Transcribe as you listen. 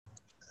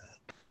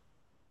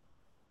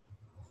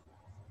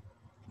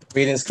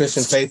Greetings,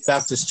 Christian Faith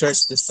Baptist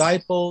Church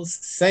disciples,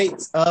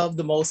 saints of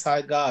the Most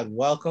High God.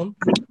 Welcome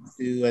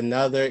to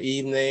another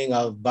evening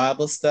of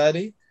Bible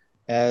study.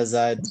 As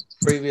I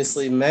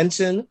previously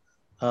mentioned,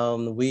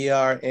 we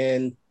are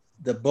in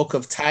the book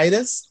of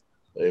Titus,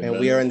 Amen. And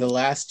we are in the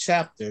last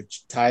chapter,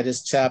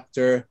 Titus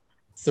Chapter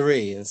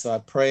 3. And so I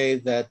pray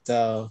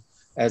that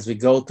as we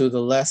go through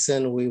the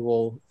lesson, we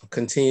will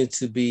continue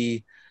to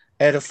be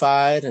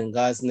edified and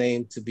God's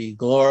name to be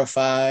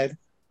glorified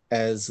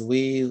as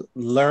we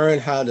learn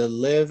how to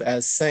live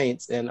as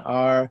saints in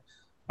our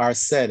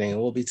setting.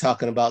 We'll be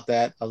talking about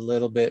that a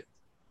little bit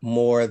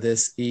more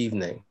this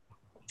evening.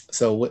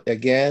 So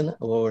again,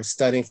 we're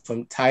studying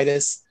from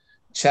Titus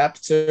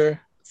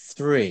chapter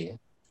 3.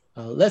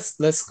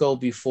 Let's go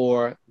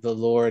before the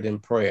Lord in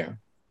prayer.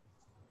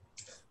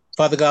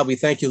 Father God, we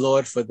thank you,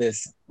 Lord, for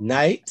this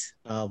night.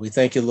 We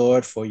thank you,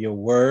 Lord, for your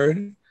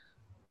word.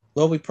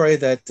 Lord, we pray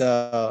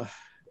that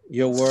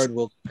your word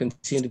will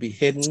continue to be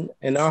hidden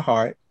in our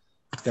heart,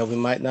 that we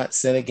might not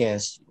sin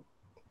against you,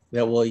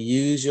 that we'll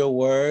use your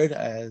word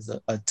as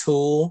a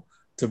tool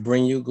to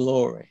bring you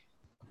glory.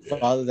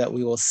 Father, that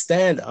we will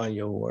stand on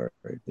your word.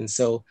 And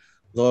so,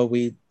 Lord,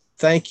 we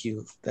thank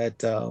you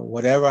that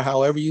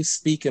however you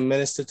speak and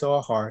minister to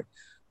our heart,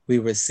 we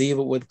receive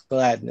it with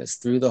gladness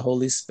through the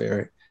Holy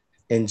Spirit.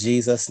 In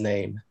Jesus'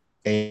 name,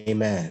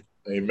 amen.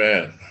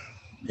 Amen.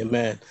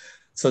 Amen.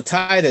 So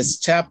Titus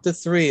chapter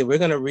 3, we're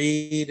going to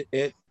read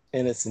it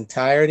in its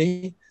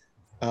entirety.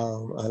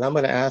 And I'm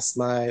going to ask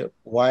my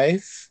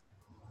wife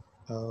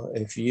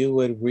if you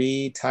would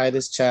read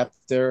Titus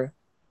chapter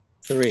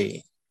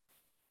 3.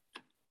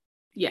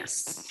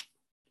 Yes.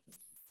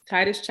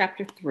 Titus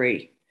chapter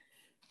 3.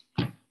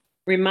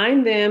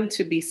 Remind them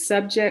to be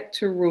subject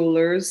to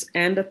rulers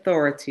and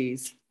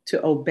authorities,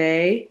 to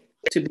obey,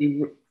 to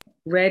be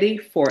ready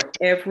for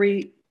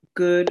every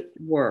good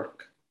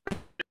work,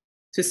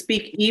 to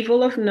speak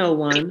evil of no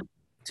one,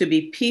 to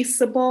be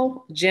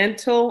peaceable,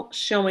 gentle,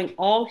 showing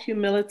all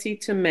humility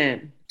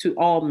to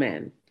all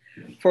men.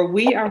 For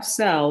we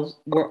ourselves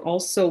were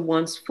also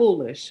once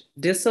foolish,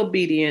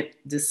 disobedient,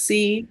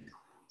 deceived,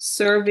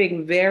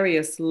 serving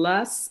various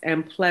lusts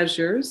and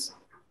pleasures,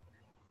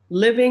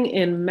 living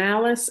in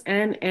malice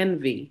and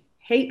envy,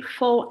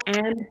 hateful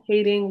and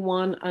hating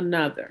one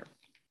another.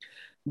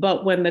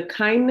 But when the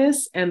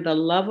kindness and the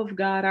love of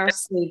God our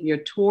Savior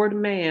toward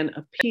man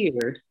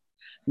appeared,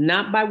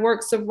 not by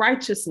works of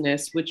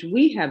righteousness which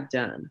we have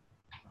done,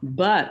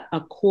 but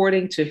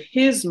according to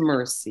his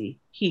mercy,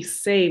 he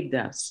saved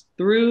us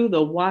through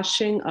the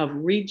washing of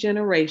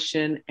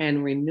regeneration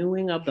and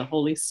renewing of the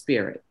Holy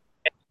Spirit,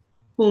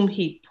 whom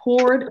he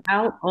poured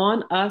out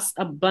on us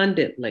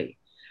abundantly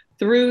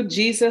through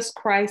Jesus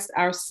Christ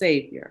our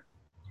Savior,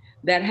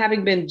 that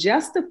having been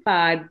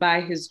justified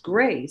by his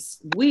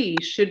grace, we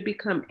should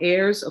become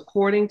heirs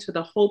according to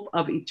the hope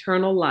of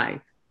eternal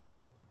life.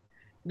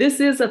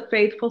 This is a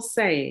faithful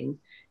saying,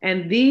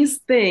 and these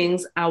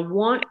things I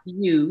want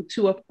you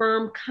to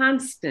affirm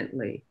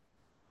constantly,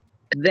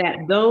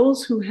 that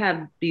those who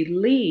have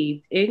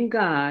believed in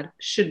God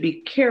should be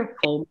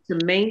careful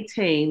to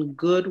maintain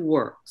good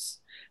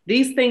works.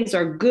 These things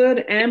are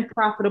good and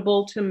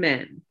profitable to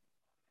men,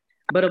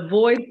 but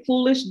avoid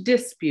foolish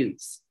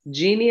disputes,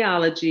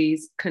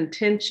 genealogies,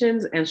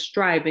 contentions, and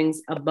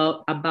strivings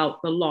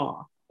about the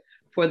law,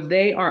 for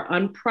they are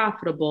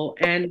unprofitable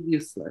and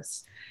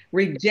useless.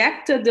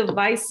 Reject a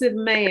divisive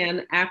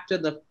man after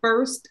the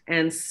first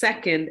and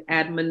second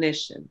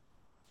admonition,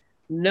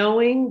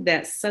 knowing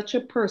that such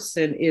a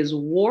person is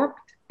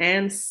warped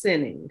and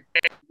sinning,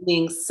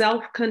 being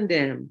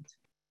self-condemned.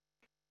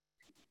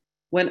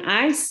 When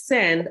I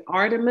send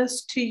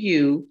Artemis to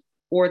you,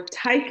 or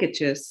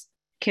Tychicus,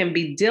 can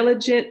be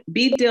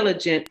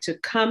diligent to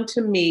come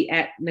to me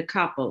at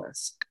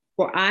Nicopolis,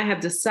 for I have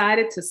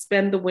decided to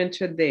spend the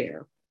winter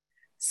there.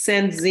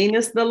 Send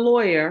Zenas the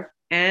lawyer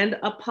and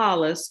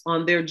Apollos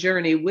on their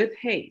journey with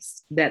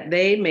haste, that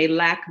they may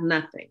lack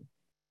nothing.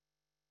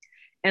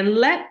 And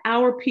let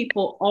our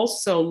people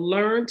also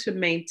learn to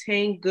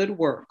maintain good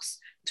works,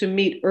 to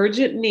meet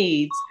urgent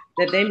needs,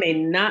 that they may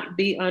not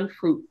be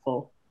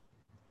unfruitful.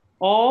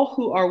 All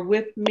who are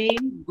with me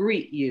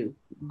greet you.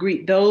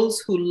 Greet those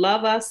who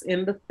love us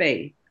in the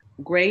faith.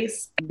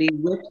 Grace be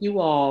with you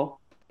all.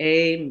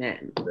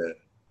 Amen.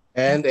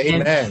 And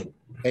amen.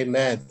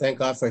 Amen. Thank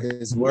God for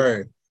his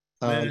word.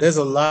 There's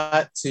a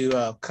lot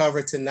to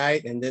cover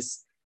tonight in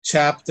this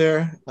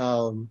chapter.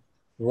 And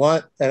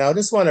I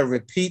just want to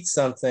repeat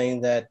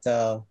something that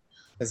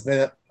has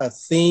been a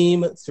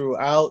theme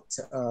throughout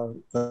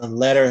the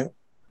letter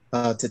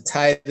to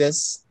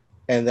Titus,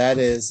 and that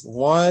is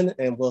one,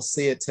 and we'll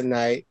see it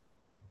tonight,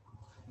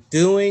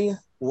 doing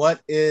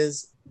what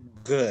is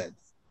good.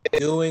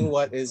 Doing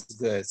what is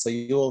good. So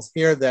you will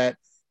hear that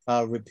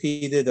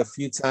repeated a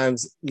few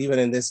times, even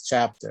in this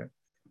chapter.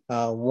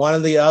 One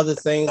of the other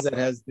things that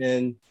has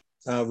been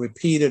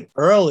repeated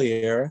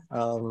earlier,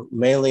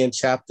 mainly in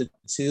chapter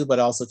 2, but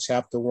also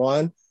chapter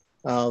 1,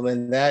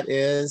 and that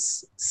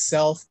is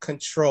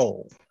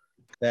self-control,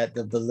 that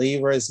the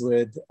believers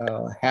would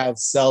have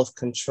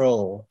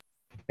self-control.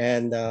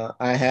 And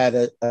I had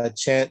a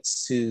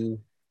chance to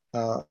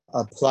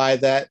apply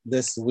that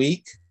this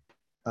week.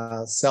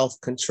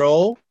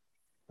 Self-control.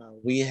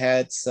 We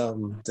had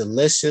some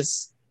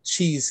delicious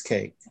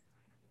cheesecake.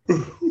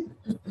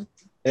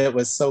 It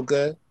was so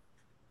good.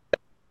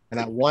 And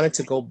I wanted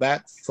to go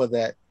back for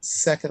that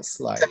second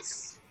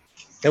slice.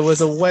 It was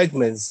a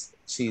Wegmans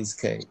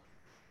cheesecake.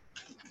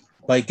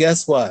 But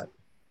guess what?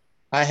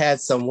 I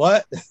had some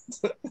what?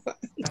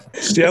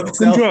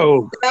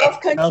 Self-control.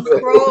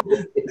 Self-control.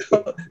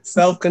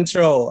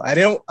 Self-control. I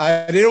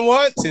didn't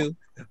want to,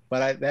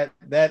 but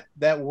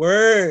that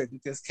word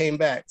just came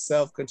back.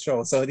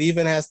 Self-control. So it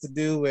even has to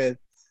do with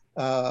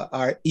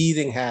our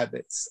eating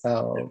habits.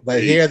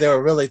 But here they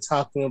were really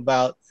talking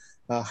about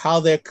how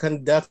they're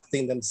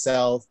conducting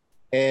themselves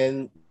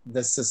in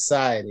the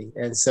society,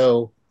 and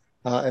so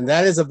and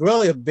that is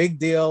really a big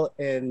deal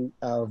in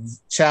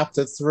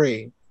chapter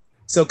 3.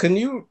 So can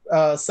you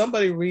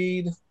somebody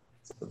read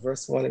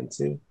verse 1 and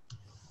 2?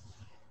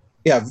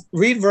 Yeah,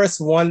 read verses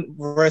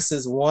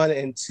 1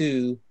 and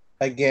 2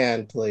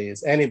 again,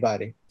 please.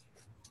 Anybody?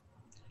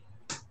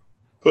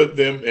 Put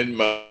them in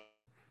mind,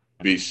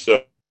 be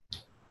subject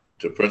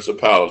to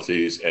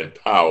principalities and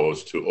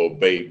powers, to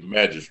obey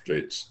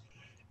magistrates,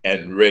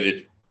 and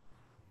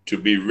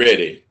be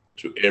ready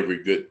to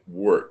every good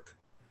work,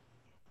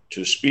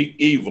 to speak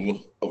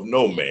evil of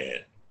no man,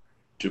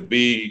 to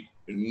be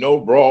no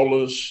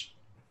brawlers,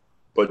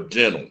 but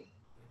gentle,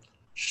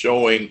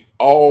 showing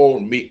all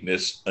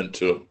meekness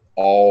unto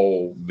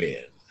all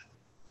men.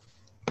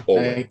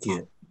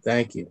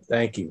 Thank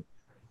you.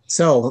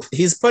 So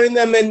he's putting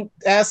them in,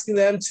 asking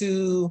them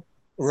to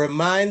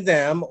remind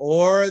them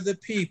or the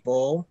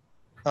people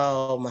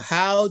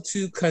how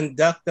to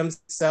conduct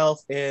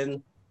themselves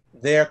in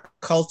their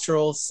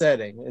cultural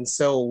setting. And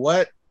so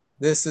what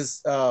this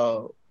is,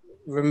 let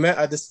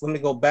me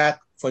go back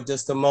for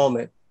just a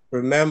moment.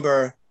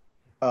 Remember,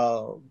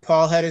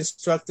 Paul had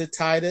instructed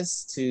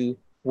Titus to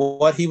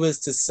what he was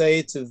to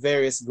say to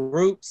various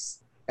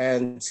groups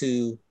and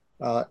to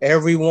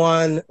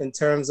everyone in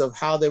terms of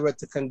how they were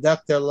to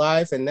conduct their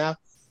life. And now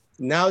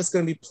it's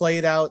going to be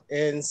played out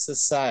in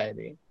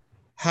society.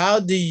 How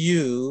do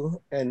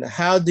you,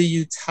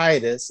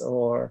 Titus,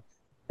 or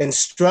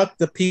instruct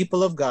the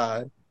people of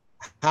God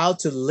how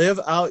to live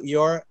out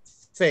your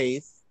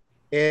faith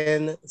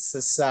in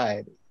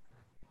society?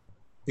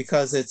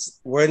 Because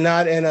we're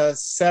not in a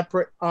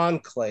separate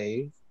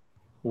enclave.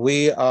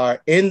 We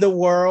are in the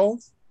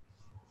world,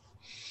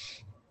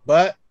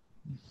 but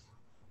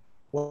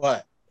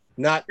what?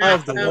 Not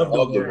of the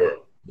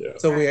world. Yeah.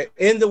 So we are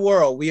in the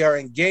world. We are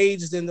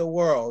engaged in the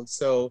world.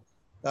 So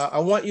I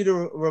want you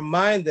to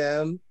remind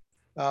them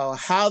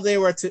how they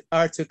are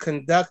to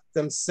conduct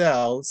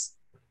themselves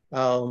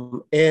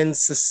in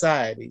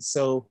society.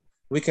 So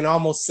we can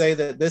almost say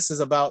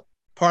that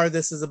part of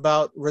this is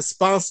about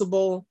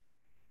responsible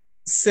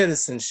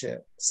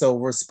citizenship. So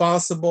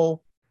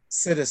responsible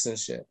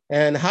citizenship.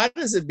 And how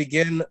does it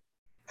begin?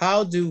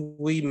 How do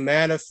we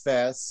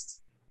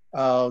manifest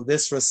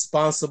this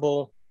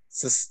responsible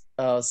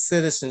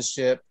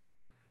citizenship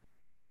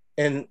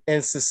in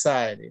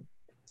society?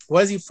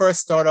 What does he first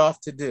start off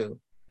to do?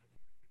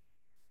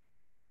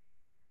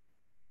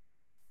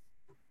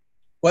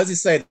 What does he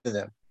say to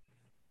them?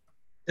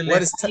 To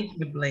live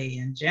peaceably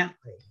and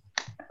gently.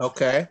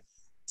 Okay.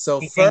 So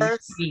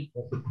first,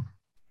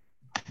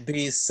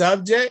 be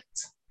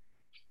subject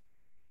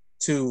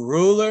to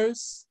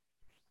rulers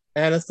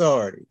and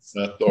authorities.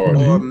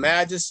 Or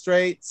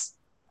magistrates,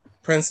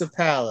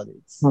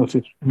 principalities.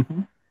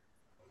 Mm-hmm.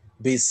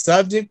 Be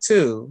subject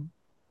to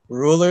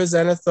rulers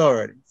and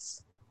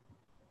authorities.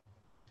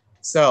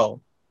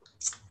 So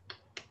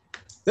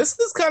this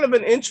is kind of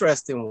an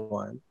interesting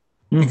one,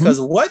 because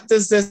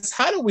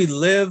how do we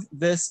live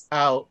this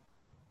out?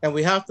 And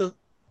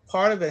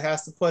part of it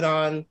has to put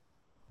on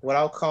what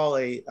I'll call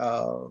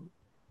an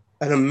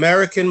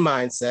American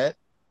mindset,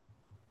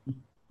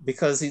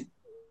 because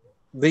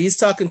he's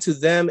talking to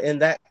them in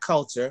that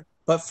culture.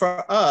 But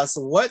for us,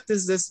 what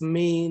does this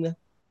mean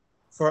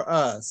for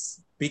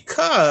us?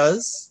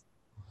 Because,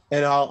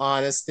 in all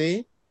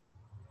honesty,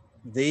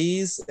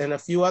 these and a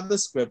few other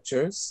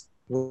scriptures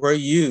were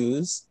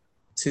used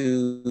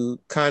to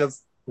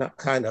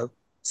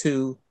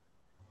to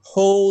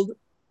hold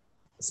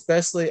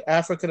especially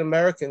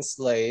African-American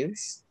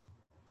slaves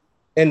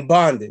in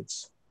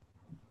bondage.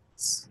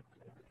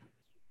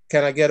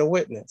 Can I get a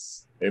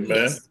witness?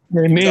 Amen.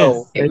 Amen.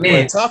 So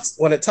Amen.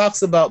 when it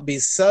talks about be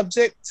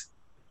subject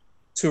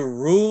to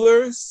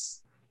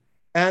rulers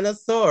and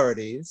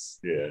authorities,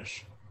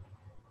 yes,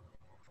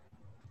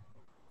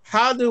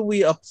 how do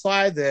we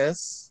apply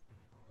this?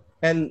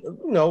 And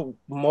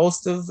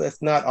most of, if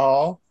not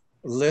all,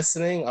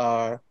 listening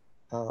are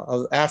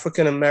of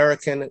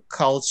African-American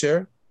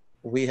culture.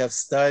 We have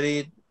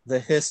studied the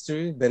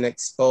history, been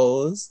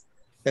exposed.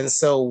 And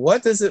so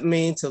what does it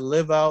mean to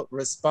live out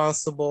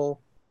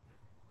responsible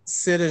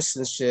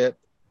citizenship?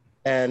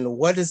 And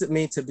what does it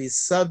mean to be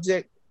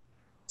subject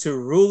to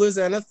rulers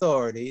and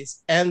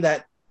authorities? And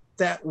that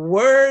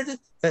word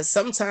that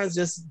sometimes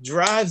just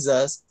drives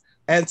us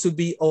and to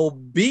be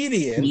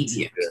obedient.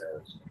 Immediate.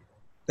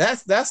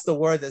 That's the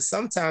word that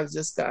sometimes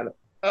just kind of,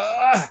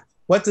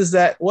 what does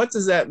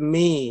that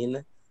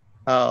mean?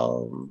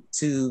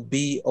 To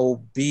be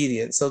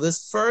obedient. So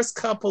this first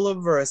couple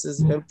of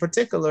verses, in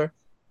particular,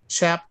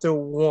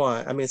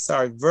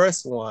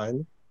 verse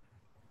 1,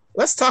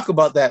 let's talk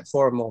about that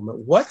for a moment.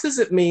 What does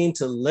it mean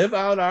to live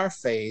out our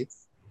faith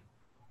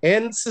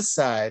in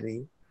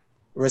society,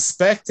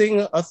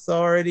 respecting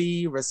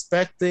authority,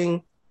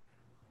 respecting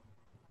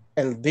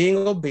and being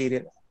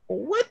obedient?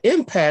 What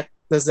impact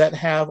does that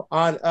have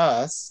on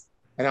us?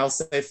 And I'll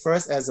say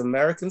first as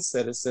American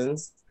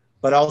citizens,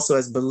 but also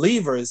as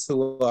believers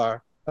who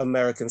are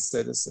American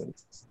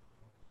citizens.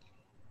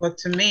 Well,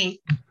 to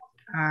me,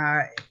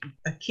 a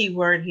key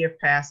word here,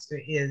 Pastor,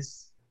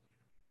 is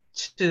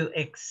to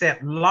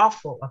accept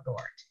lawful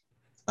authority.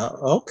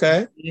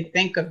 Okay. You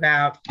think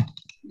about,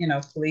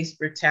 police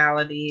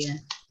brutality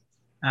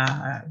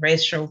and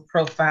racial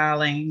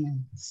profiling,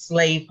 and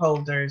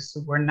slaveholders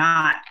who were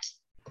not,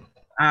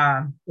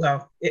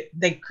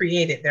 they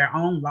created their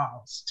own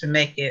laws to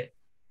make it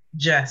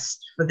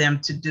just for them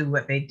to do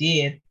what they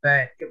did,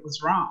 but it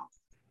was wrong.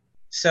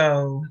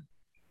 So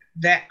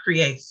that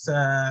creates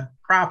a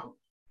problem.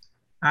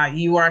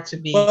 You are to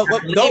be. Well,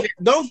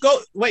 don't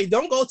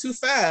go too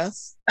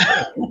fast.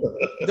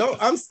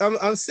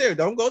 I'm serious.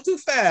 Don't go too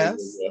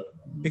fast,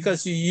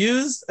 because you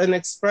used an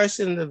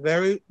expression in the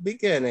very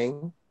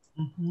beginning,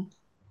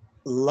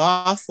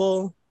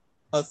 lawful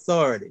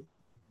authority.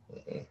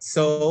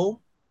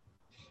 So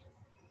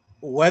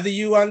whether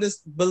you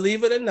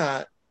believe it or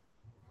not,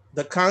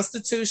 the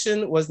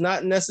Constitution was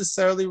not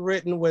necessarily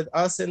written with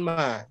us in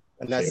mind.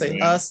 And I say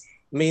us,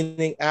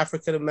 meaning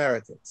African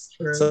Americans.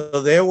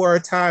 So there were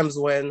times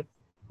when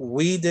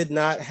we did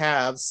not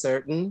have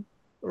certain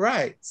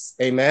rights.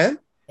 Amen?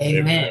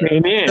 Amen.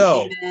 Amen.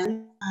 So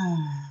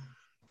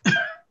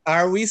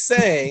are we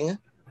saying,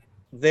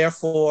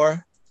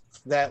 therefore,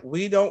 that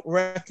we don't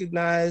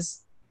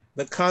recognize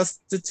the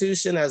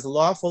Constitution as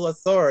lawful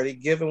authority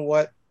given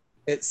what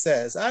it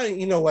says?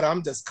 You know what?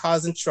 I'm just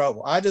causing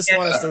trouble. I just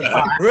want us to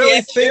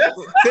really think.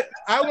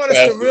 I want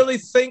us to really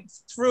think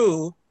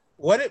through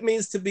what it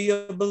means to be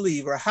a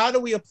believer. How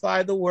do we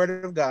apply the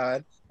word of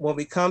God when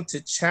we come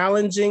to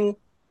challenging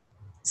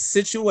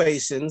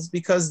situations?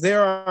 Because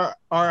there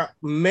are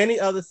many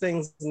other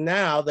things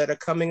now that are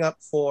coming up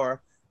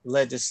for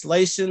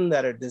legislation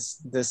that are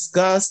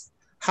discussed.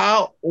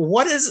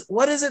 What is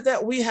it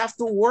that we have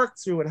to work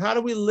through, and how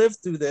do we live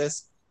through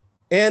this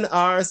in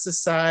our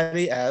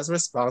society as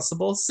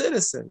responsible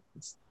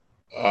citizens?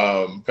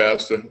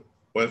 Pastor,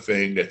 one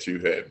thing that you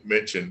had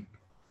mentioned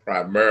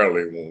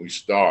primarily when we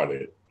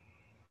started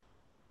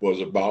was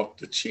about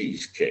the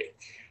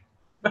cheesecake.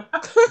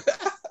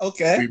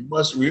 Okay.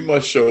 We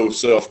must show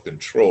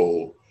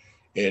self-control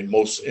in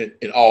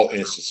all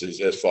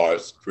instances as far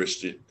as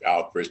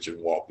our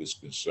Christian walk is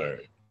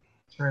concerned.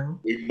 True.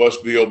 We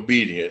must be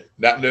obedient,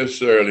 not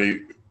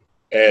necessarily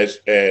as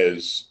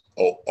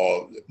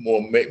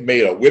more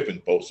made a whipping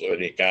post of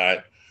any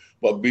kind,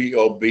 but be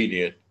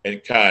obedient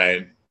and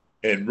kind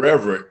and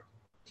reverent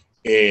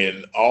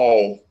in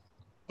all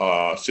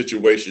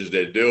situations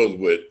that deals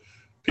with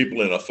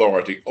people in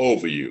authority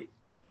over you.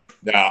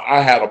 Now,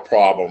 I had a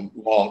problem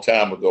a long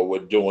time ago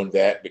with doing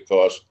that,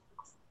 because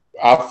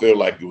I feel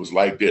like it was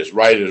like this: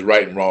 right is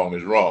right and wrong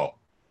is wrong.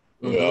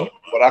 Well,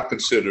 what I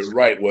considered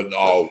right wasn't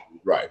always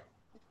right.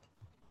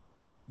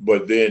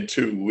 But then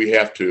too, we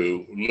have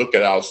to look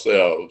at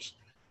ourselves,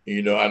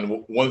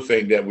 and one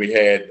thing that we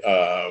had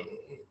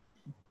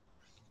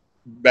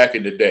back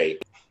in the day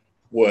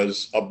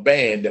was a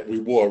band that we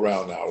wore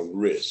around our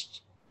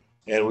wrist.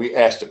 And we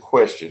asked the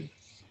question,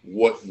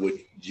 what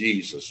would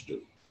Jesus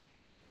do?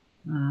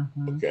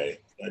 Okay.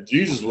 Now,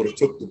 Jesus would have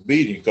took the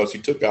beating because he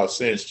took our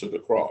sins to the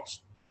cross.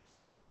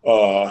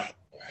 I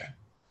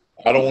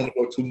don't want to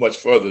go too much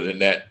further than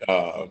that,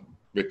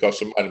 because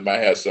somebody might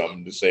have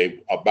something to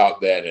say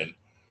about that, and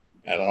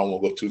I don't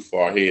want to go too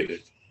far ahead.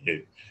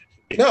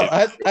 No,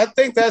 I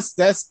think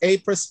that's a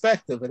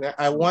perspective, and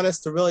I want us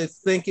to really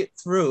think it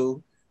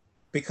through,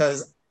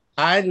 because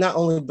I not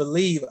only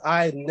believe,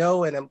 I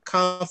know and am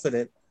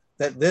confident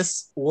that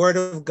this word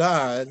of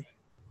God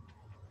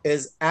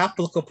is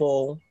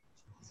applicable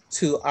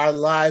to our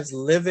lives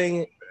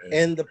living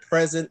in the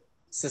present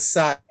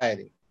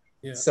society.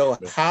 Yeah. So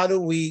how do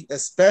we,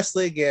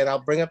 especially again,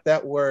 I'll bring up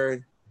that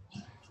word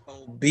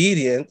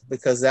obedient,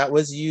 because that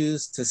was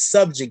used to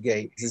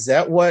subjugate. Is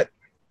that what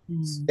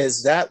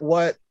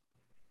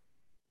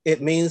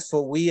it means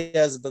for we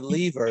as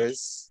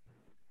believers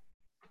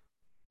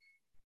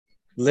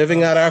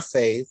living out our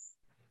faith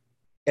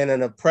in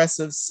an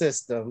oppressive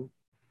system?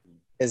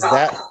 Is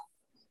that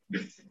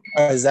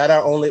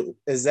our only,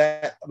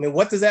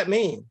 what does that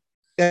mean?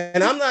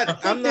 And I'm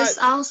not. This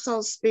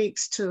also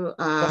speaks to go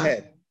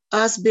ahead.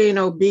 Us being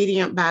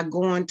obedient by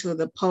going to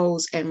the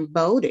polls and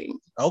voting.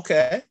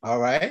 Okay. All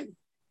right.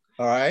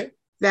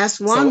 That's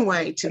one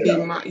way to be,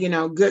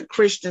 good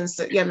Christians,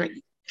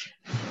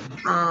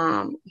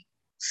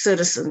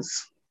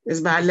 citizens,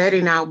 is by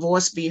letting our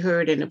voice be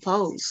heard in the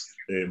polls.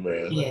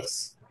 Amen.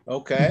 Yes.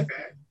 Okay.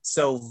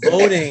 So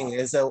voting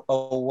is a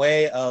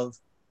way of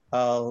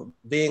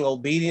being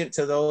obedient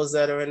to those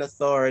that are in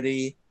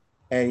authority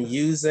and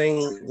using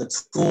the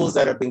tools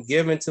that have been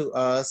given to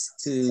us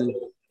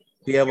to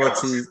be able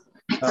to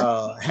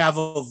have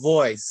a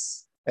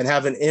voice and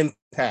have an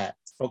impact.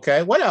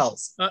 Okay. What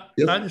else?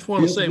 I just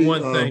want to say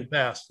one thing,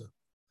 Pastor.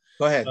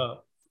 Go ahead.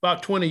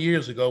 About 20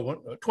 years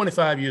ago,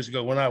 25 years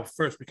ago, when I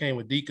first became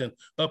a deacon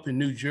up in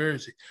New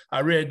Jersey,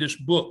 I read this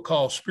book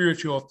called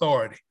Spiritual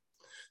Authority.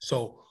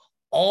 So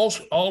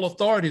all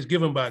authority is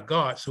given by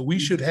God. So we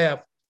should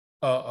have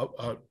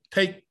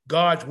take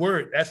God's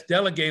word. That's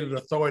delegated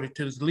authority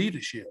to his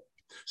leadership.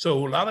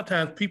 So a lot of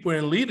times people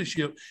in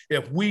leadership,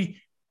 if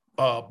we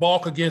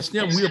balk against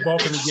them, we are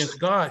balking against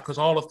God because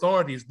all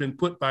authority has been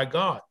put by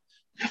God.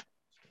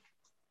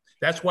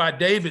 That's why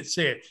David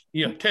said,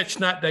 touch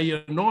not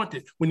thy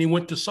anointed when he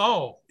went to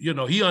Saul.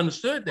 He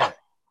understood that.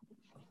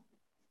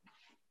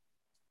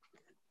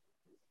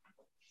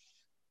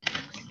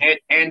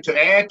 And to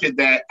add to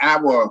that,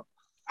 our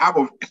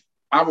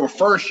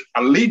first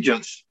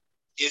allegiance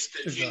is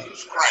to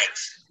Jesus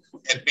Christ.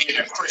 And being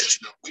a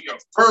Christian,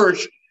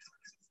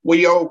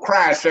 we owe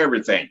Christ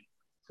everything.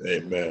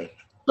 Amen.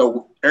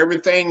 So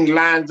everything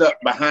lines up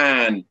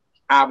behind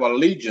our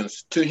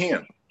allegiance to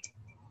him.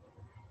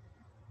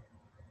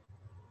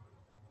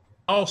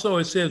 Also,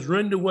 it says,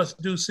 render what's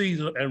due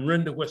Caesar and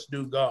render what's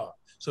due God.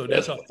 So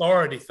that's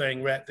authority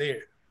thing right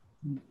there.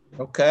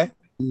 Okay.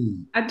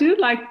 I do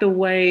like the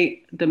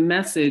way the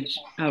Message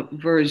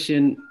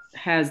version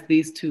has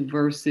these two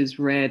verses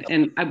read.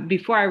 And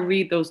before I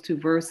read those two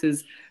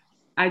verses,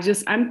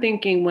 I'm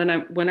thinking when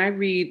I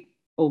read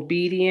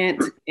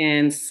obedient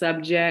and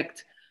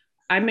subject,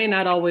 I may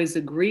not always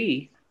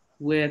agree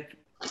with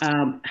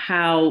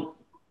how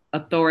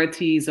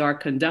authorities are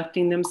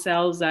conducting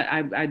themselves.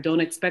 I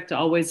don't expect to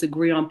always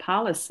agree on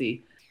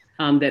policy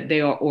that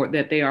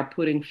they are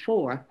putting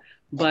forth.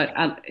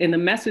 But in the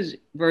Message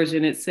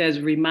version, it says,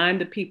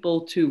 remind the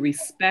people to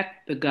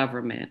respect the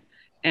government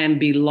and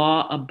be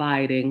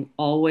law-abiding,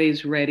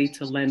 always ready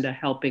to lend a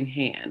helping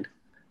hand.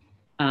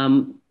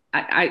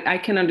 I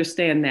can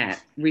understand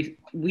that. We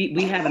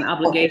have an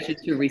obligation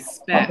to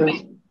respect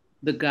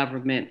the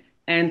government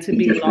and to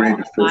be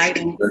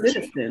law-abiding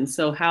citizens.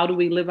 So how do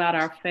we live out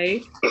our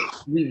faith?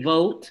 We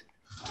vote.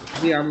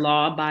 We are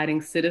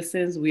law-abiding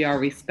citizens. We are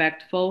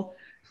respectful,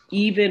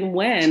 even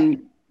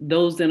when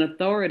those in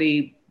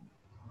authority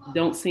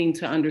don't seem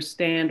to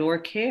understand or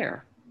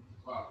care.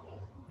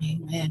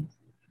 Amen.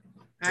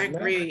 I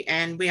agree.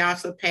 And we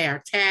also pay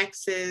our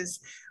taxes.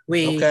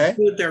 We Okay.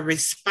 do the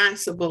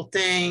responsible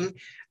thing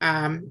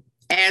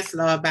as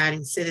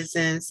law-abiding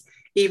citizens,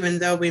 even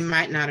though we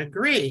might not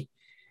agree.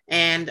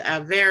 And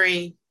a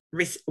very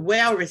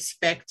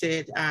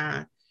well-respected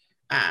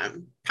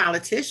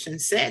politician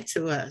said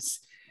to us,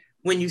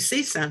 when you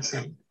see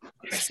something,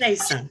 say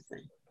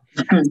something.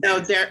 So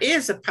there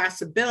is a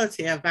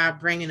possibility of our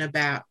bringing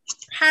about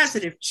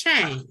positive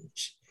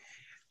change,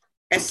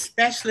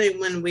 especially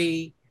when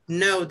we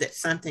know that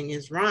something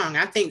is wrong.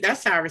 I think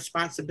that's our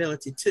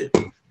responsibility too.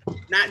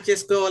 Not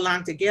just go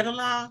along to get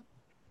along,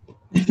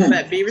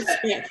 but be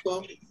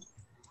respectful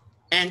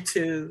and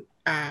to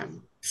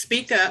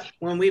speak up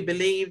when we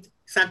believe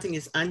something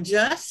is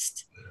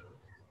unjust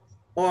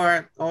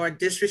or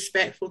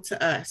disrespectful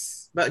to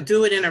us, but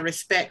do it in a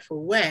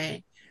respectful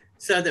way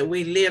so that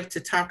we live to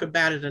talk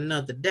about it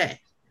another day.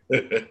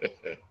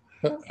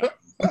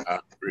 I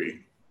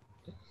agree.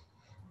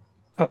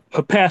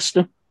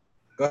 Pastor,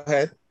 Go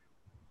ahead.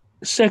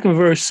 the second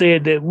verse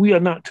said that we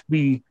are not to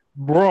be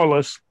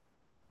brawlers,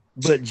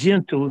 but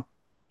gentle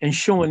and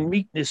showing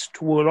meekness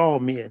toward all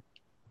men.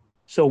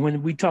 So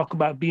when we talk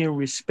about being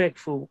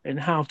respectful and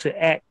how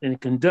to act and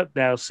conduct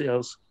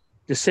ourselves,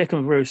 the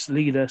second verse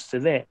leads us to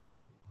that.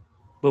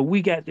 But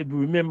we got to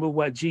remember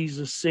what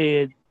Jesus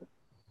said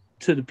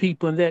to the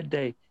people in that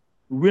day: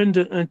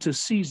 render unto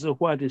Caesar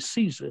what is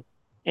Caesar,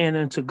 and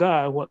unto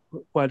God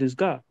what is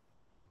God.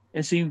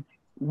 And see,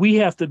 we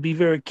have to be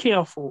very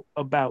careful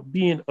about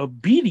being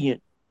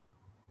obedient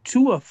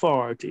to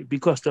authority,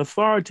 because the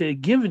authority is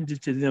given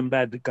to them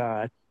by the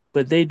God,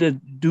 but they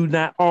do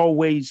not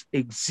always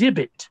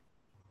exhibit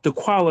the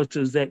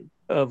qualities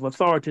of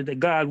authority that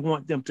God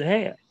wants them to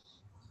have.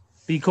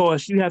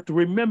 Because you have to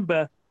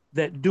remember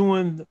that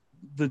during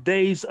the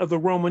days of the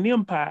Roman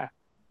Empire,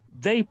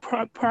 they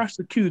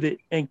persecuted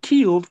and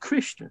killed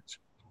Christians.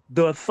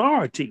 The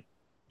authority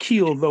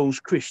killed those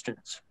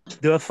Christians.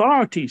 The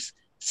authorities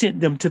sent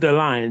them to the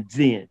lions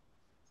then.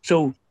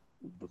 So,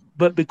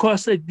 but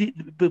because they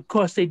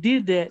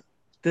did that,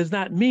 does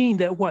not mean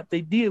that what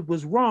they did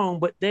was wrong,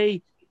 but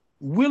they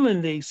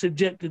willingly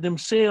subjected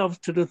themselves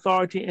to the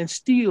authority and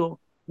still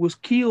was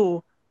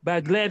killed by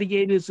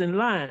gladiators and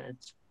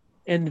lions.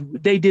 And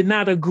they did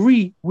not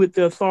agree with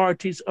the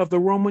authorities of the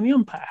Roman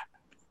Empire.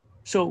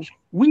 So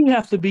we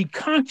have to be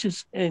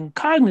conscious and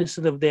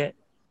cognizant of that,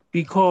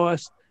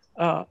 because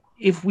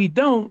if we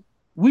don't,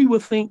 we will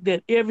think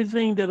that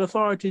everything that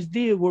authorities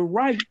did were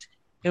right,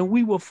 and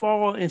we will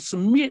fall and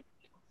submit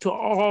to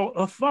all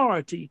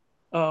authority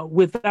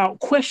without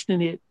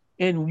questioning it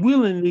and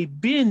willingly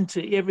bend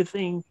to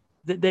everything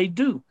that they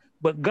do.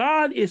 But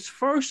God is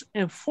first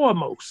and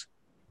foremost,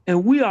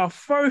 and we are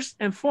first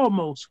and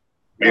foremost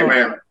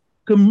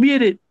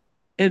committed,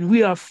 and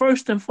we are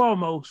first and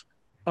foremost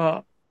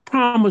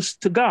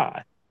promised to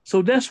God.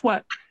 So that's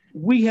what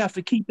we have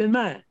to keep in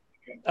mind.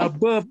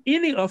 Above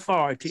any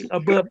authority,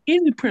 above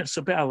any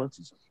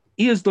principalities,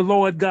 is the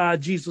Lord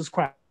God, Jesus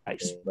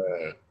Christ.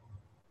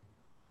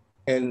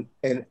 In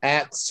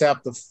Acts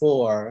chapter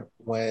 4,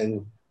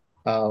 when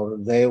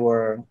they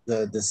were,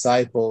 the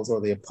disciples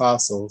or the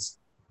apostles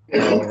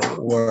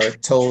were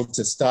told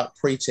to stop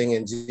preaching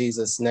in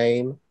Jesus'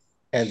 name,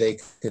 and they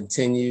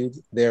continued,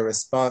 their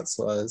response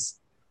was,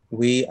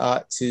 we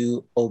ought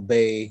to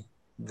obey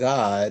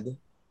God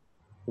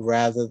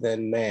rather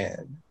than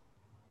man.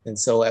 And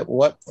so at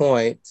what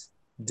point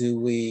do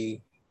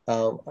we,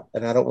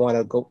 and I don't want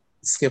to go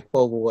skip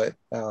over what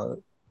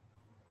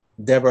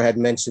Deborah had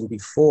mentioned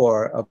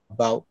before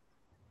about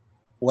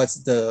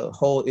what's the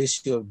whole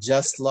issue of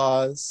just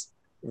laws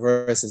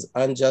versus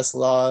unjust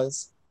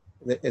laws.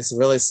 It's a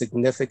really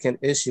significant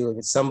issue.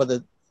 And some of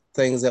the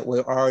things that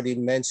were already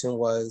mentioned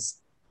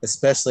was,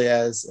 especially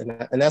as,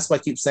 and that's why I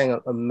keep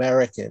saying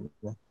American,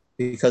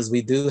 because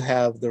we do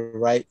have the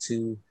right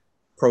to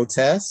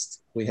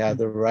protest. We have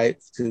the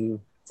right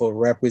for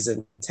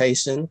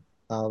representation.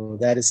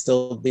 That is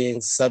still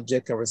being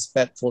subject and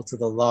respectful to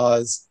the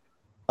laws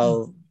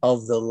of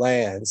the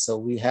land. So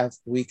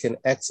we can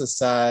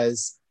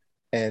exercise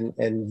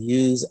and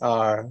use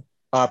our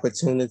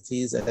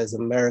opportunities as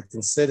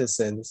American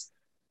citizens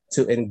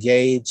to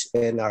engage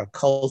in our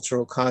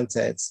cultural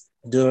context,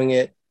 doing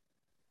it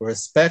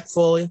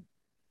respectfully,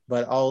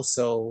 but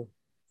also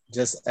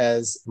just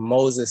as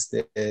Moses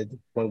did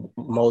when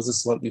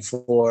Moses went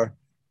before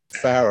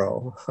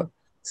Pharaoh,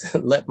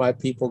 let my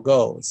people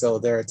go. So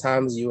there are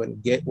times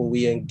when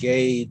we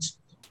engage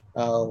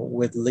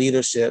with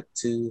leadership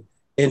to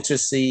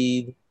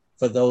intercede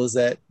for those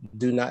that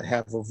do not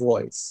have a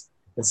voice.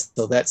 And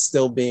so that's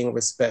still being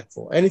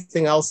respectful.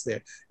 Anything else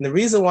there? And the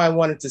reason why I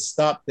wanted to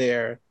stop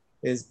there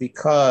is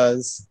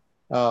because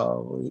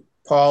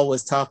Paul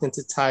was talking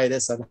to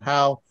Titus on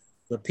how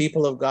the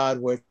people of God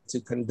were to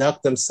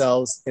conduct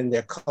themselves in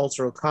their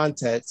cultural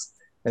context.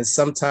 And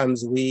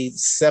sometimes we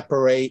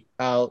separate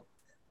out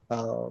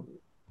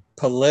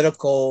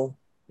political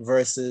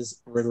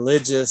versus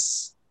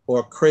religious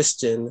or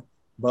Christian,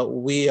 but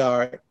we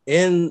are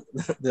in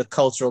the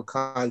cultural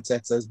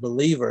context as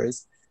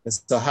believers. And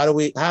so how do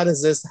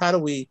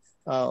we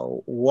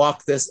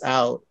walk this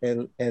out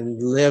and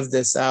live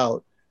this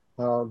out?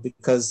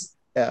 Because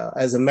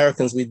as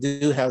Americans, we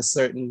do have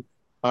certain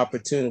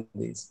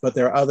opportunities, but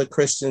there are other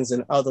Christians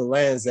in other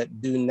lands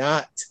that do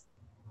not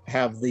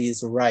have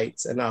these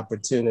rights and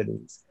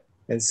opportunities.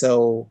 And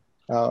so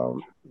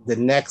the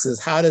next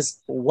is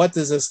what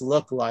does this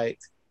look like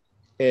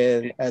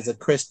as a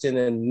Christian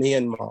in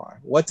Myanmar?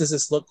 What does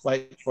this look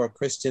like for a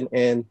Christian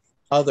in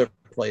other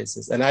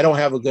places? And I don't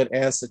have a good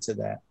answer to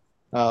that.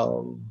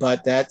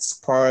 But that's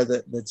part of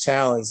the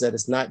challenge, that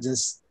it's not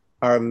just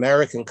our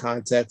American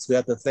context. We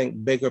have to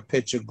think bigger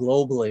picture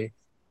globally,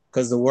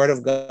 because the word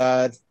of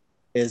God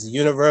is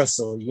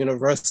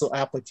universal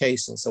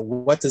application. So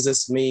what does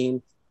this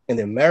mean in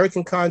the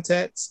American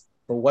context?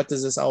 But what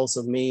does this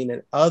also mean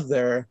in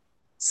other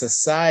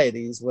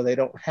societies where they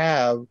don't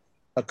have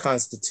a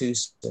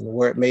constitution,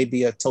 where it may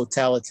be a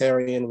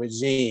totalitarian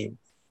regime?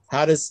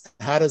 How does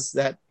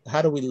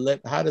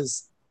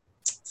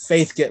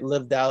faith get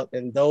lived out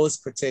in those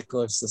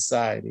particular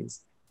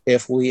societies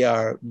if we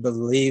are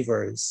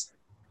believers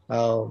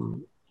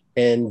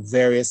in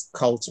various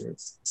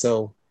cultures?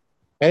 So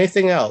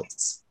anything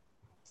else?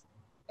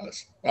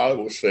 I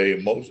would say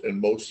in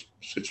most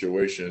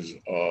situations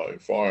in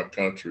foreign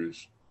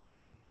countries,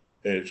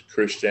 as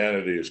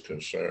Christianity is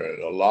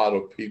concerned, a lot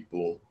of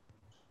people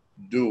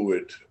do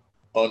it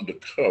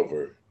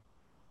undercover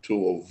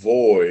to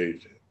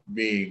avoid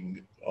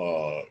being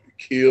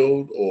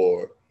killed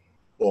or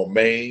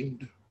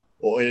maimed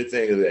or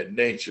anything of that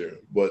nature,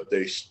 but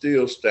they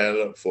still stand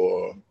up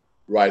for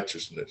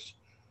righteousness.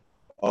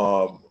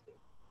 A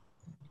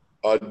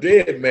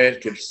dead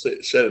man can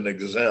set an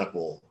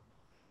example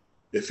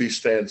if he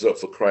stands up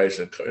for Christ,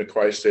 and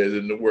Christ says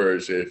in the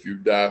words, if you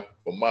die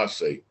for my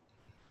sake,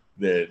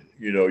 then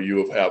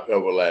you'll have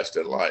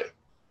everlasting life.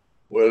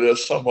 Well,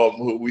 there's some of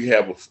them who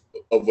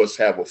of us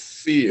have a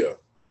fear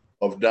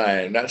of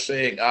dying. Not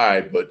saying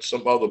I, but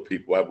some other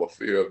people have a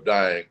fear of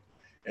dying.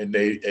 And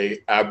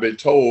I've been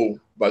told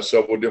by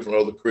several different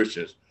other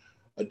Christians,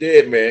 a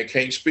dead man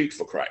can't speak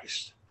for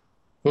Christ.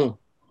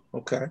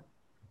 Okay.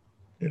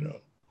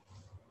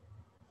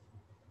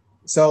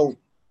 So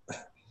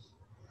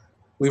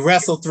we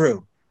wrestle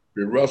through.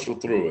 We wrestle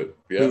through it.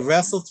 Yeah. We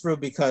wrestle through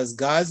because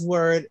God's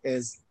word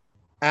is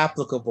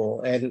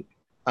applicable, and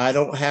I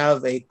don't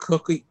have a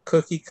cookie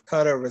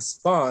cutter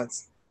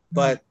response,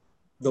 but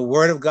the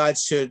word of God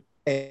should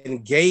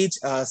engage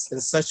us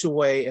in such a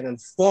way and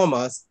inform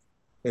us,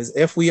 as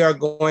if we are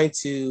going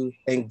to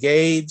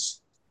engage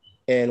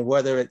in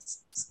whether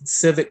it's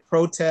civic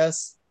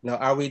protests Now,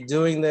 are we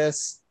doing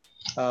this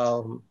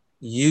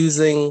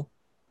using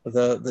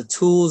the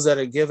tools that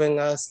are giving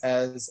us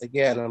as,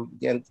 again,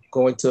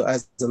 going to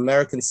as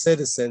American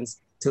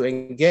citizens to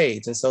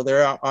engage? And so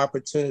there are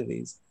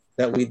opportunities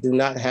that we do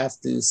not have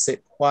to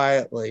sit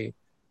quietly.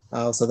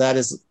 So that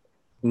is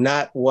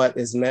not what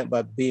is meant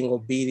by being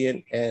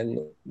obedient and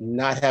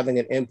not having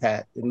an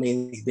impact. It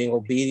means being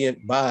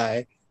obedient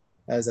by,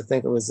 as I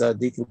think it was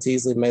Deacon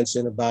Teasley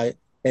mentioned, by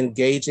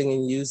engaging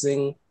and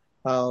using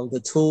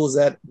the tools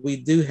that we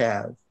do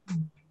have.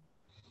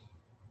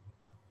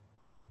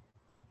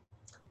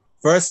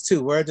 Verse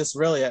 2, we're just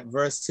really at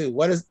verse 2.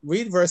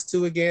 Read verse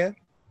 2 again.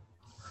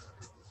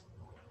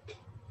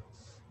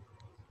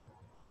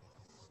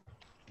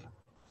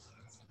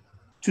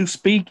 To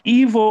speak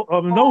evil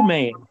of no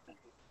man,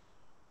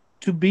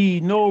 to be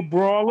no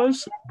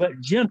brawlers, but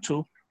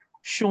gentle,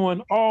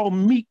 showing all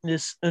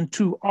meekness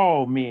unto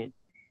all men.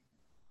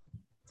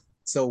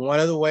 So one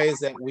of the ways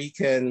that we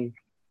can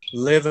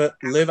live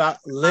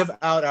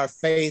out our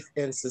faith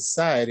in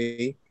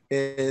society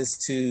is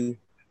to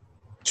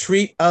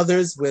treat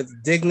others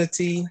with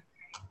dignity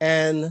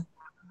and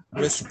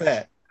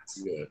respect.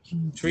 Yes.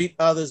 Treat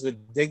others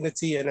with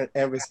dignity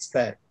and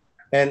respect.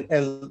 And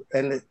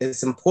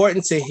it's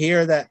important to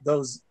hear that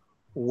those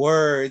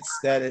words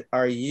that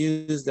are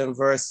used in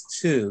verse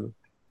 2,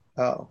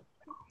 it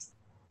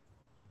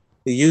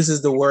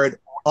uses the word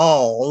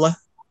all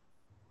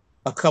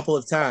a couple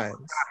of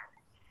times.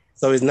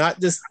 So it's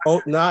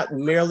not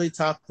merely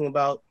talking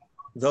about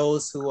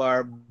those who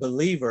are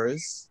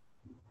believers,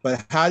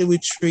 but how do we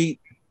treat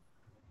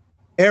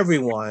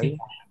everyone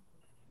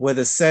with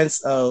a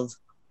sense of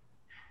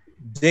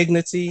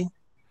dignity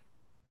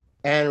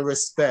and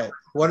respect?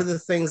 What are the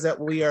things that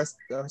we are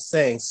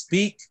saying?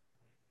 Speak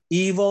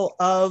evil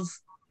of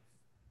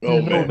No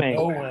No man.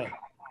 man.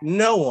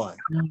 no one.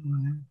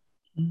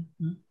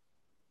 Mhm.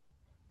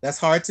 That's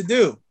hard to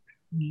do.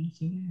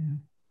 Yeah.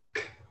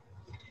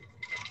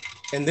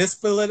 In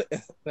this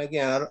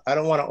again, I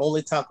don't want to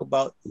only talk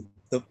about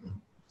the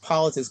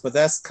politics, but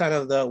that's kind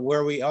of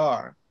where we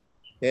are.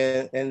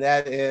 And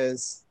that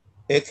is,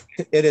 it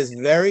is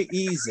very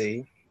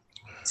easy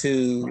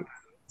to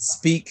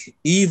speak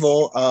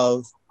evil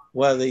of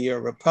whether you're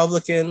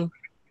Republican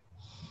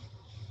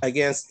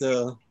against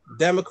the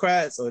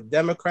Democrats or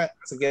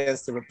Democrats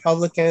against the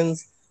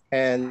Republicans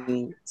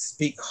and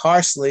speak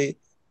harshly.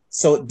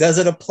 So does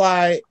it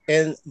apply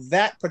in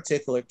that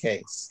particular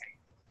case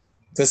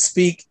to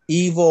speak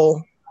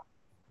evil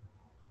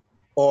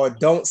or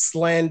don't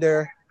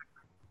slander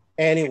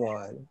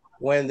anyone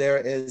when there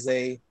is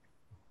a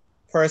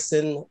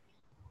person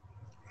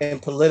in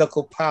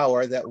political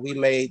power that we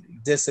may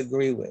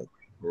disagree with?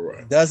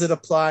 Right. Does it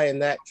apply in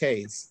that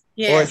case?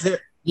 Yes. Or is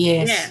it?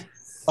 Yes. Yes.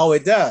 Oh,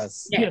 it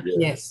does. Yes.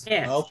 Yes.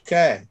 Yes.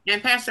 Okay.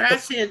 And Pastor, I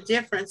see a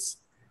difference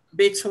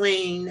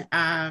between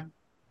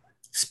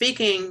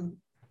speaking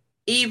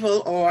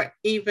evil or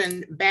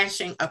even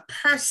bashing a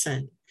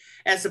person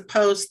as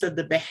opposed to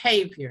the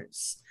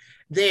behaviors.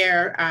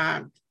 There's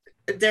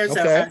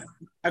Okay.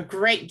 a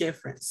great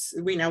difference.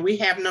 We know we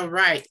have no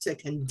right to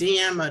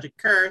condemn or to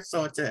curse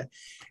or to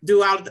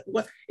do all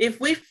the, if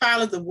we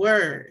follow the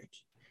word,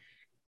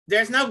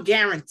 there's no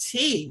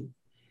guarantee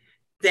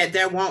that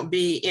there won't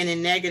be any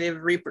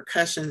negative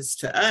repercussions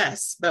to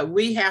us, but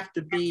we have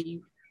to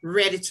be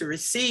ready to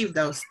receive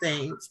those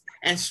things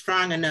and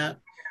strong enough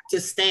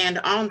to stand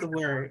on the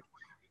word.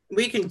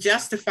 We can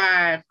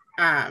justify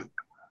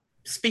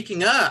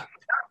speaking up,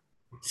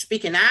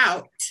 speaking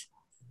out,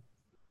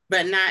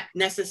 but not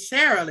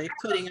necessarily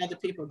putting other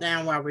people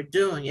down while we're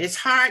doing it. It's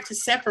hard to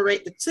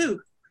separate the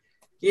two.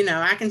 You know,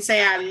 I can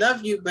say I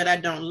love you, but I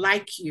don't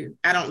like you.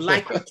 I don't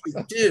like what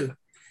you do,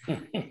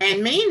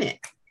 and mean it.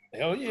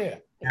 Hell yeah.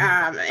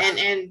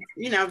 And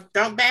you know,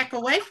 don't back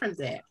away from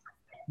that.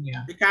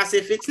 Yeah. Because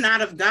if it's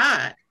not of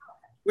God,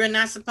 we're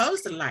not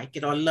supposed to like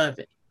it or love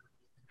it.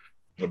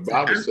 The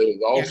Bible says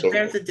also,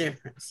 there's a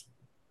difference.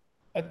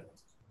 it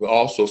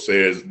also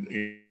says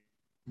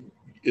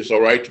it's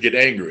all right to get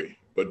angry,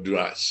 but do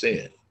not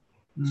sin.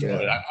 So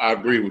I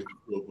agree with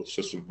what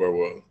Sister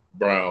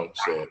Brown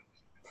said.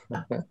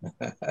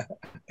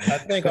 I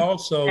think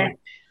also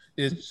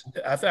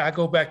I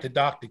go back to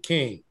Dr.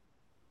 King.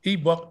 He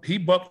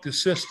bucked the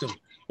system,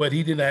 but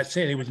he did not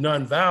sin. He was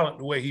nonviolent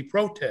the way he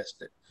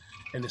protested.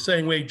 And the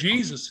same way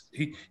Jesus,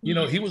 he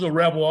was a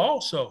rebel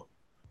also,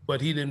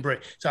 but he didn't break.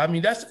 So I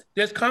mean,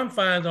 there's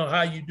confines on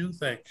how you do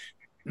things.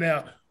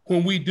 Now,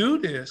 when we do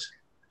this,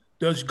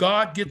 does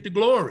God get the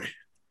glory?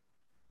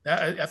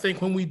 I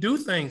think when we do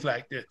things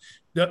like this,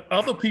 the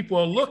other people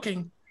are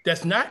looking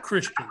that's not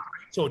Christian.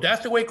 So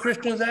that's the way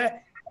Christians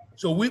act.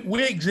 So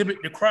we exhibit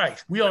the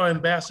Christ. We are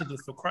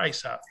ambassadors for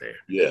Christ out there.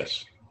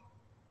 Yes.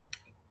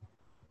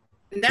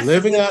 That's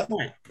Living a good up.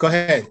 point. Go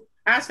ahead.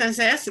 I was going to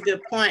say that's a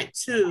good point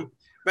too,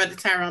 Brother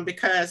Tyrone,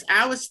 because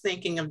I was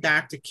thinking of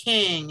Dr.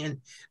 King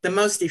and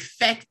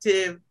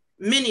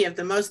many of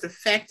the most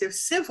effective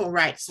civil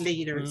rights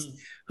leaders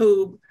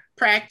who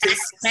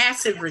practiced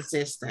passive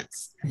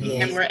resistance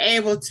and were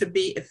able to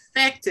be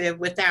effective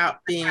without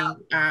being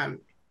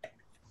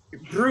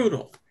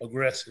brutal,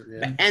 aggressive.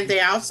 Yeah. and they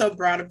also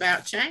brought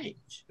about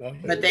change. Oh,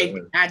 yeah. But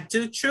I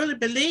do truly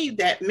believe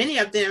that many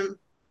of them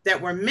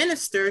that were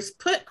ministers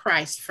put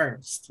Christ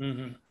first,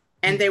 and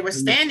they were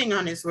standing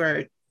on his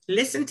word.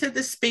 Listen to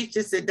the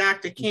speeches that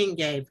Dr. King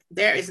gave.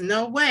 There is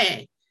no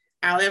way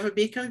I'll ever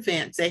be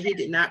convinced that he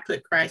did not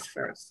put Christ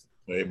first.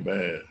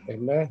 Amen.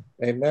 Amen.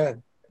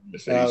 Amen.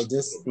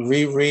 Just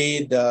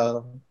reread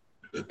the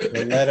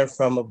letter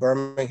from a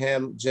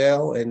Birmingham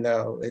jail, and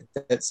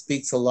it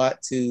speaks a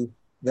lot to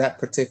that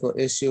particular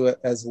issue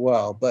as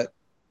well. But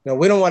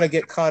we don't want to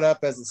get caught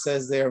up, as it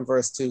says there in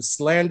verse 2,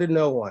 slander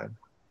no one.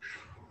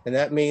 And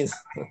that means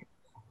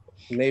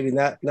maybe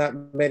not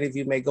many of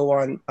you may go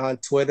on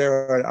Twitter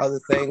or other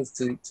things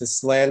to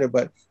slander,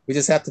 but we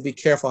just have to be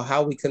careful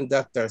how we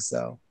conduct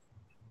ourselves.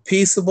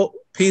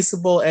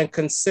 Peaceable and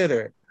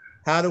considerate.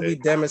 How do we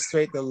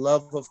demonstrate the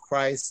love of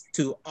Christ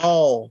to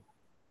all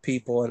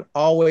people, and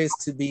always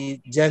to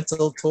be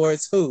gentle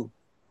towards who?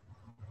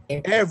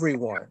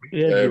 Everyone.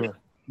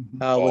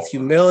 With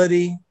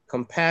humility,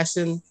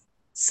 compassion,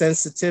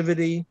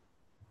 sensitivity,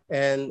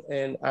 and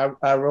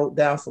I wrote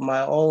down for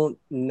my own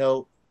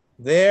note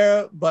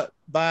there, but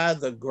by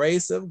the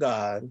grace of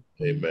God,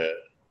 amen,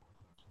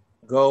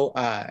 go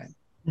I.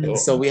 And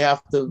so we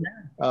have to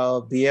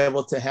be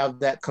able to have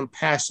that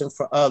compassion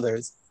for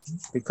others,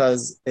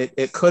 because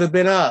it could have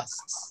been us,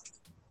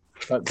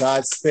 but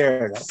God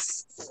spared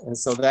us. And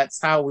so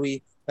that's how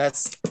we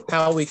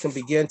can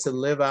begin to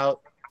live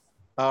out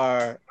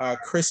our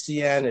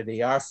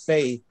Christianity, our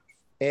faith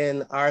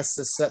in our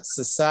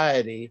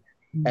society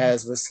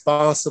as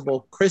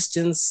responsible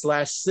Christians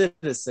 /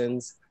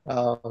 citizens,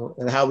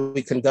 and how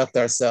we conduct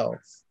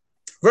ourselves.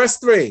 Verse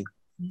 3.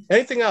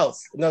 Anything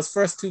else in those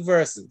first two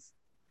verses?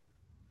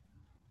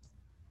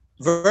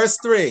 Verse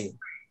 3.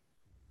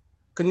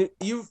 Can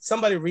you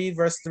somebody read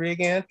verse 3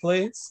 again,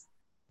 please?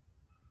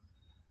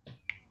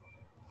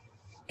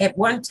 At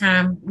one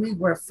time, we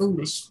were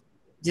foolish,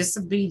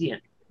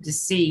 disobedient,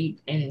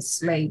 deceived, and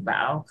enslaved by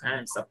all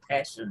kinds of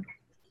passion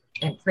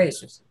and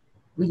pleasures.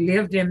 We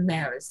lived in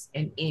malice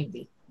and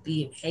envy,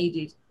 being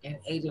hated and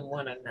hating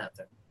one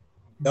another.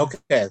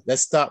 Okay,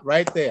 let's stop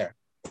right there.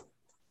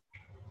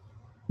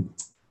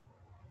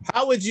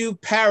 How would you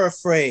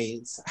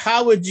paraphrase?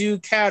 How would you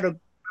categorize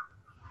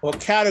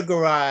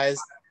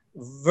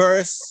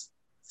verse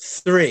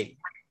 3?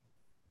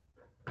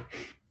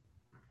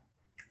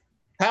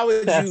 How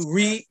would you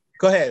read?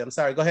 Go ahead. I'm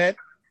sorry. Go ahead.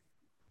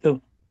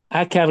 So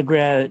I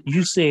categorize.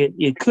 You said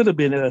it could have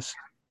been us.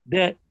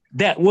 That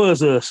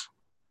was us.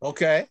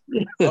 Okay.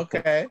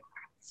 Okay.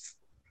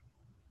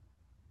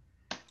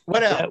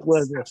 What else? That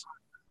was us.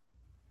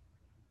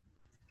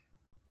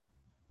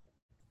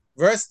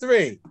 Verse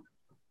 3.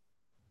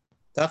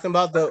 Talking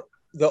about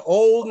the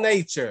old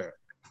nature.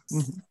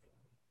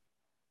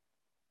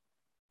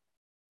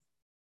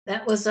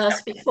 That was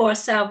us before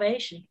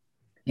salvation.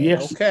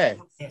 Yes. Okay.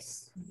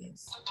 Yes.